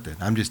Holies with it.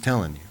 I'm just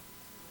telling you.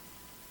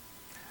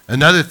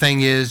 Another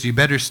thing is you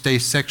better stay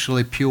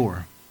sexually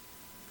pure.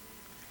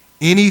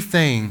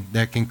 Anything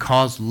that can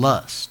cause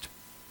lust,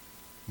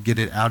 get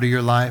it out of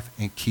your life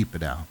and keep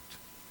it out.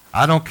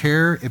 I don't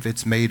care if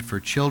it's made for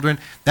children.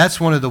 That's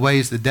one of the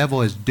ways the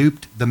devil has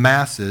duped the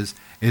masses,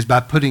 is by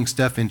putting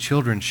stuff in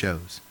children's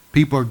shows.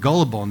 People are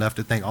gullible enough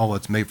to think, oh,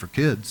 it's made for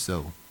kids,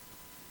 so.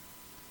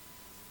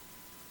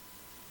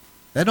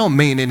 That don't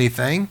mean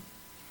anything.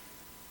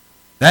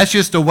 That's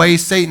just the way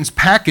Satan's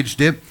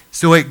packaged it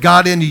so it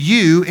got into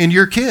you and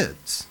your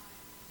kids.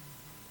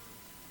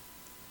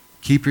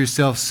 Keep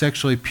yourself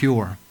sexually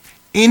pure.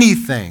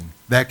 Anything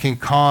that can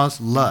cause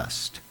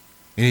lust.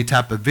 Any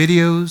type of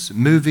videos,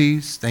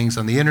 movies, things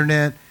on the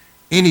internet,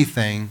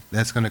 anything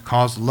that's going to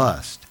cause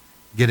lust.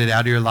 Get it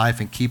out of your life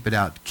and keep it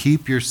out.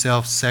 Keep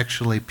yourself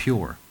sexually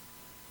pure.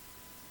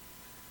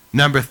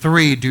 Number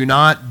 3, do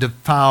not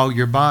defile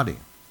your body.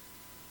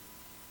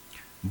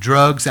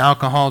 Drugs,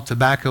 alcohol,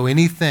 tobacco,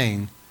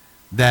 anything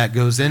that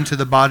goes into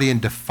the body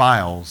and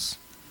defiles,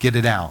 get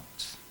it out.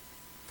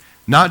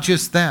 Not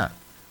just that,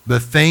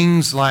 but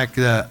things like,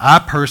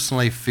 I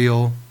personally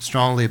feel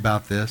strongly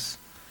about this,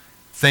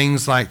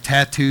 things like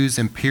tattoos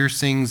and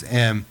piercings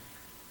and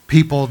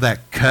people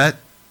that cut,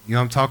 you know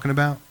what I'm talking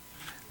about?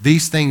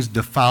 These things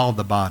defile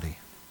the body.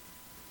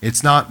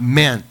 It's not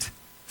meant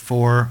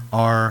for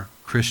our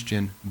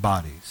Christian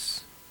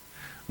bodies.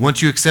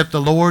 Once you accept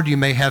the Lord, you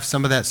may have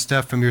some of that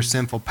stuff from your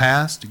sinful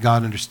past.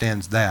 God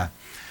understands that.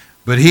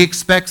 But He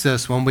expects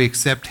us, when we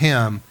accept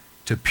Him,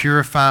 to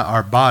purify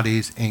our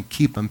bodies and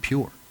keep them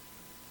pure.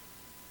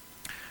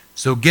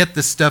 So get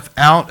the stuff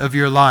out of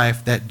your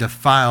life that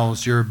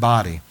defiles your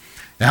body.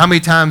 Now, how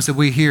many times have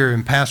we hear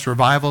in past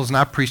revivals, and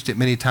I preached it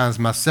many times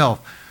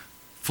myself,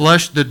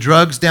 flush the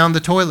drugs down the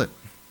toilet,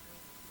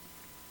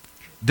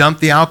 dump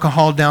the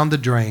alcohol down the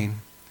drain,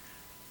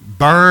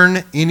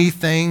 burn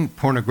anything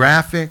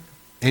pornographic,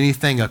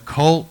 anything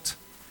occult,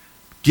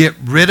 get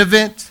rid of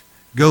it,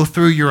 go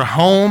through your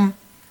home.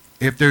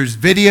 If there's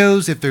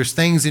videos, if there's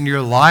things in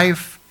your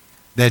life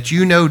that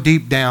you know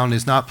deep down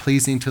is not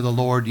pleasing to the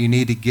Lord, you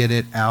need to get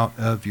it out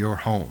of your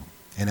home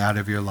and out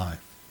of your life.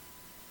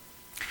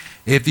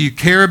 If you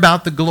care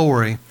about the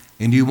glory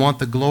and you want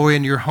the glory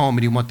in your home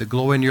and you want the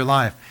glory in your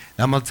life,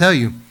 now I'm going to tell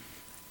you,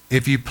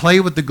 if you play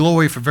with the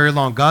glory for very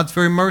long, God's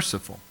very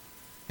merciful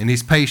and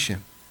He's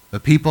patient.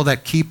 But people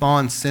that keep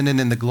on sinning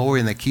in the glory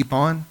and they keep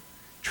on,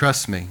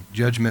 trust me,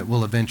 judgment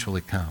will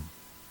eventually come.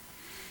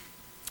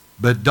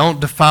 But don't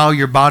defile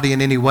your body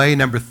in any way.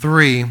 Number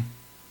 3,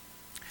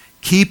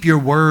 keep your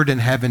word and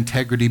have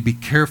integrity. Be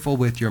careful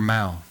with your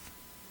mouth.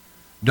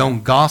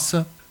 Don't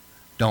gossip.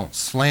 Don't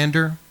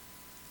slander.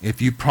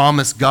 If you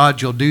promise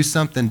God you'll do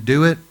something,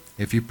 do it.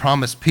 If you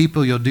promise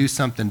people you'll do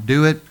something,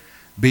 do it.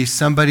 Be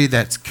somebody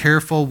that's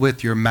careful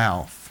with your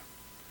mouth.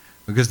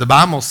 Because the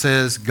Bible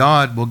says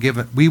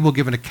we will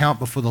give an account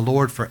before the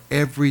Lord for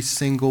every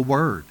single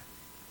word.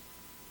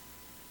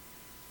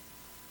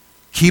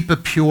 Keep a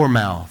pure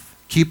mouth.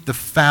 Keep the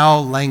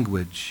foul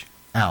language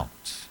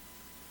out.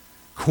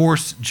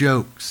 Coarse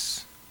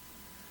jokes.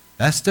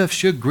 That stuff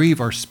should grieve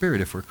our spirit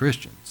if we're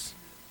Christians.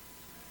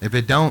 If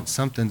it don't,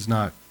 something's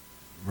not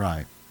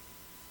right.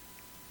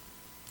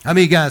 How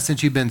many of you guys,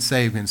 since you've been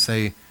saved, can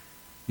say,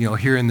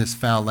 hearing this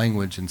foul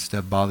language and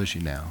stuff bothers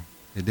you now?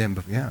 It didn't,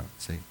 but yeah,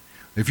 see.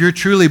 If you're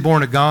truly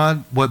born of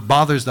God, what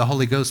bothers the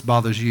Holy Ghost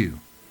bothers you.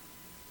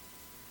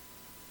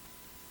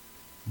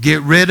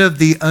 Get rid of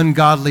the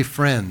ungodly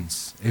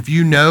friends. If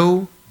you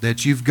know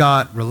that you've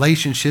got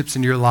relationships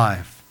in your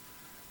life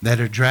that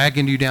are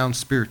dragging you down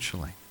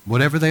spiritually,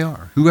 whatever they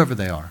are, whoever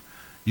they are,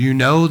 you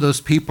know those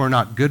people are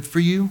not good for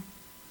you.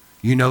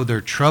 You know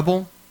they're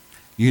trouble.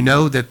 You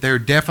know that they're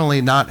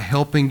definitely not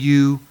helping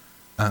you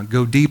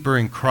go deeper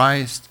in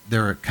Christ.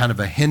 They're kind of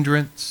a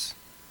hindrance.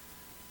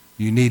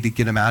 You need to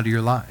get them out of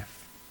your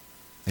life.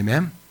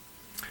 Amen?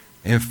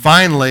 And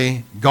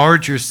finally,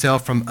 guard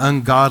yourself from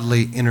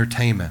ungodly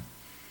entertainment.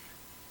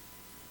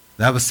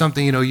 That was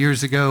something,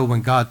 years ago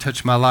when God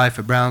touched my life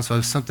at Brownsville, it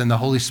was something the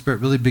Holy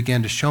Spirit really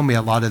began to show me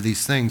a lot of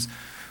these things.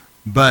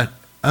 But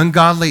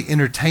ungodly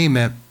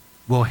entertainment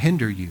will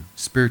hinder you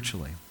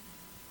spiritually.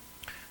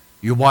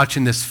 You're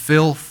watching this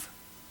filth,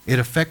 it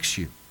affects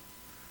you.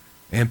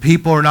 And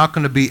people are not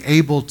going to be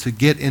able to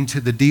get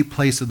into the deep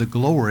place of the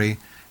glory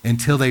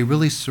until they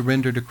really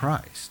surrender to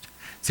Christ.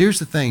 So here's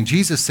the thing.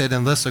 Jesus said,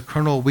 unless a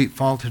kernel of wheat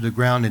fall to the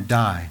ground and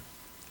die,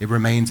 it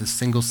remains a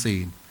single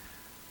seed.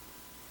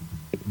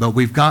 But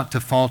we've got to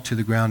fall to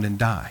the ground and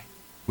die.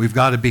 We've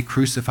got to be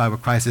crucified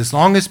with Christ. As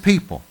long as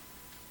people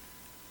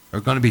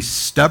are going to be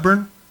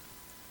stubborn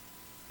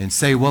and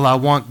say, well, I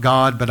want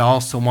God, but I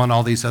also want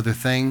all these other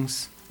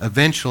things,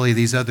 eventually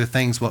these other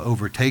things will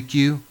overtake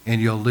you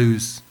and you'll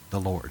lose the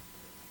Lord.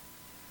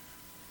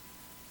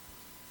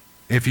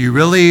 If you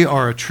really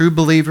are a true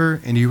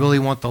believer and you really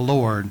want the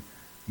Lord,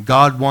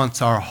 God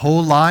wants our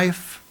whole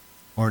life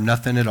or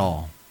nothing at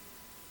all.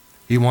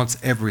 He wants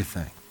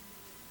everything.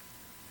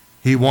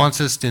 He wants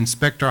us to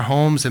inspect our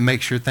homes and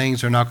make sure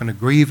things are not going to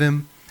grieve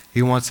Him.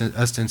 He wants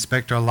us to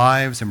inspect our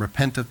lives and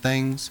repent of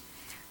things.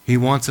 He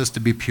wants us to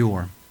be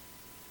pure.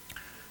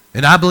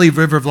 And I believe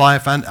River of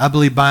Life, I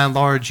believe by and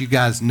large you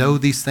guys know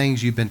these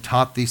things. You've been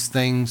taught these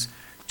things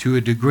to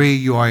a degree.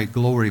 You are a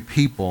glory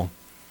people.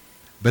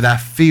 But I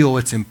feel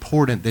it's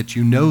important that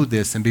you know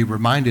this and be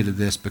reminded of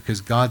this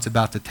because God's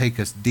about to take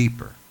us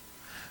deeper.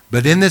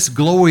 But in this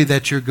glory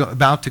that you're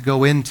about to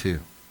go into,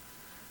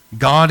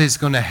 God is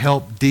going to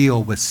help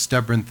deal with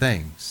stubborn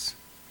things.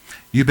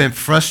 You've been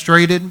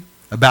frustrated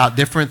about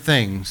different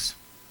things,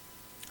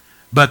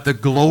 but the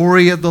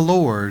glory of the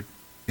Lord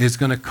is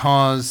going to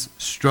cause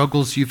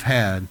struggles you've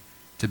had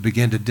to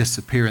begin to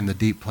disappear in the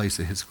deep place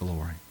of his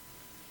glory.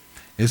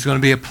 It's going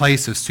to be a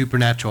place of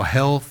supernatural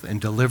health and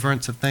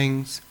deliverance of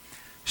things.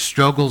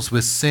 Struggles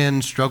with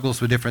sin, struggles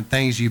with different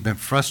things. You've been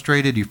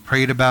frustrated, you've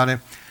prayed about it.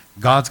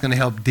 God's going to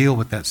help deal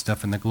with that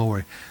stuff in the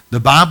glory. The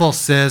Bible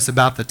says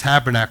about the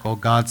tabernacle,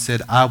 God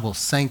said, I will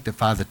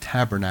sanctify the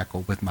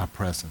tabernacle with my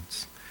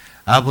presence.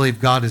 I believe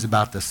God is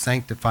about to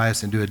sanctify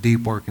us and do a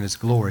deep work in his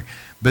glory.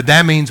 But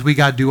that means we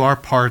got to do our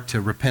part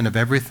to repent of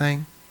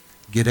everything,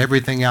 get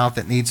everything out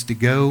that needs to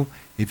go.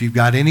 If you've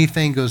got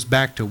anything goes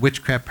back to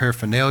witchcraft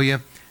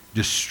paraphernalia,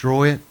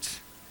 destroy it,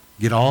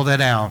 get all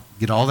that out,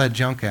 get all that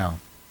junk out.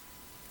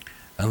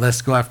 And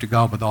let's go after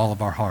God with all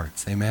of our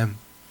hearts. Amen.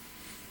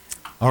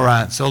 All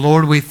right. So,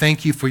 Lord, we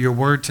thank you for your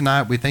word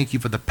tonight. We thank you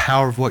for the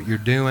power of what you're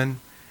doing.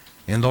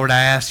 And, Lord, I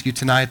ask you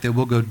tonight that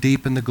we'll go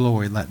deep in the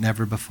glory like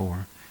never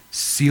before.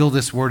 Seal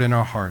this word in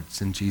our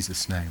hearts in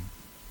Jesus' name.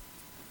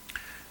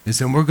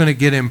 Listen, we're going to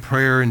get in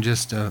prayer in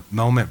just a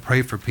moment,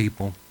 pray for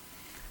people.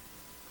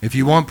 If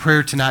you want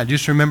prayer tonight,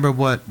 just remember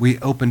what we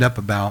opened up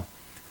about.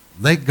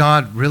 Let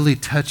God really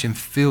touch and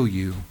fill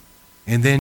you, and then